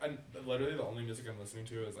either. And literally the only music I'm listening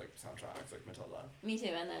to is soundtracks, like Matilda. Me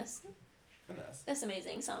too, and this. And this. This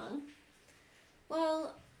amazing song.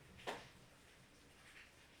 Well...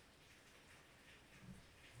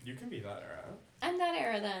 You can be that era. I'm that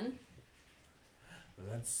era then.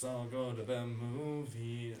 Let's all go to the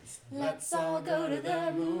movies. Let's all go to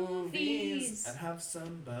the movies. And have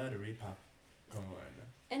some buttery popcorn.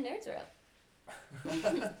 And Nerds Are Up.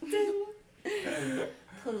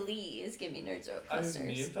 Please give me Nerds Are Up posters. I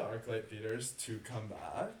need the ArcLight theaters to come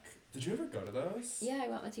back. Did you ever go to those? Yeah, I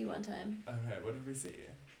went with you one time. Okay, what did we see?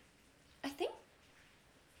 I think...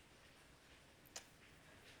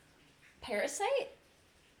 Parasite?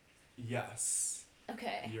 Yes.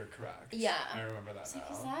 Okay. You're correct. Yeah. I remember that now.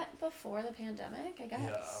 Was that before the pandemic, I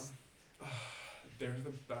guess? Yeah. They're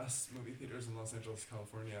the best movie theaters in Los Angeles,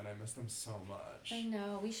 California, and I miss them so much. I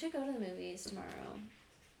know. We should go to the movies tomorrow.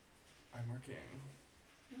 I'm working.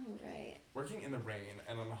 Oh, right. Working in the rain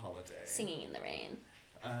and on a holiday. Singing in the rain.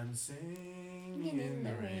 I'm singing in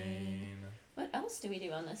the rain. What else do we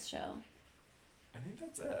do on this show? I think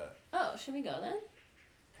that's it. Oh, should we go then?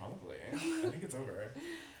 Probably. I think it's over.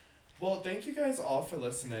 Well, thank you guys all for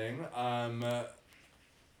listening.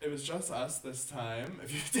 It was just us this time,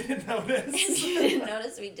 if you didn't notice. If you didn't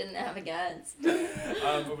notice, we didn't have a guest.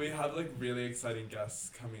 But we have really exciting guests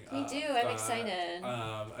coming up. We do. I'm excited.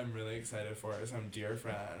 I'm really excited for some dear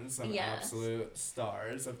friends, some absolute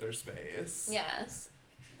stars of their space. Yes.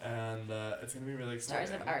 And it's going to be really exciting.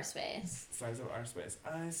 Stars of our space. Stars of our space.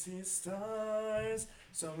 I see stars,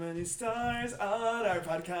 so many stars on our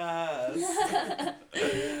podcast.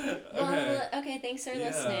 Okay, thanks for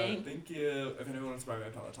listening. Thank you. If anyone wants to buy my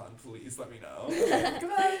Peloton, please let me know.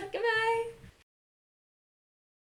 Goodbye. Goodbye.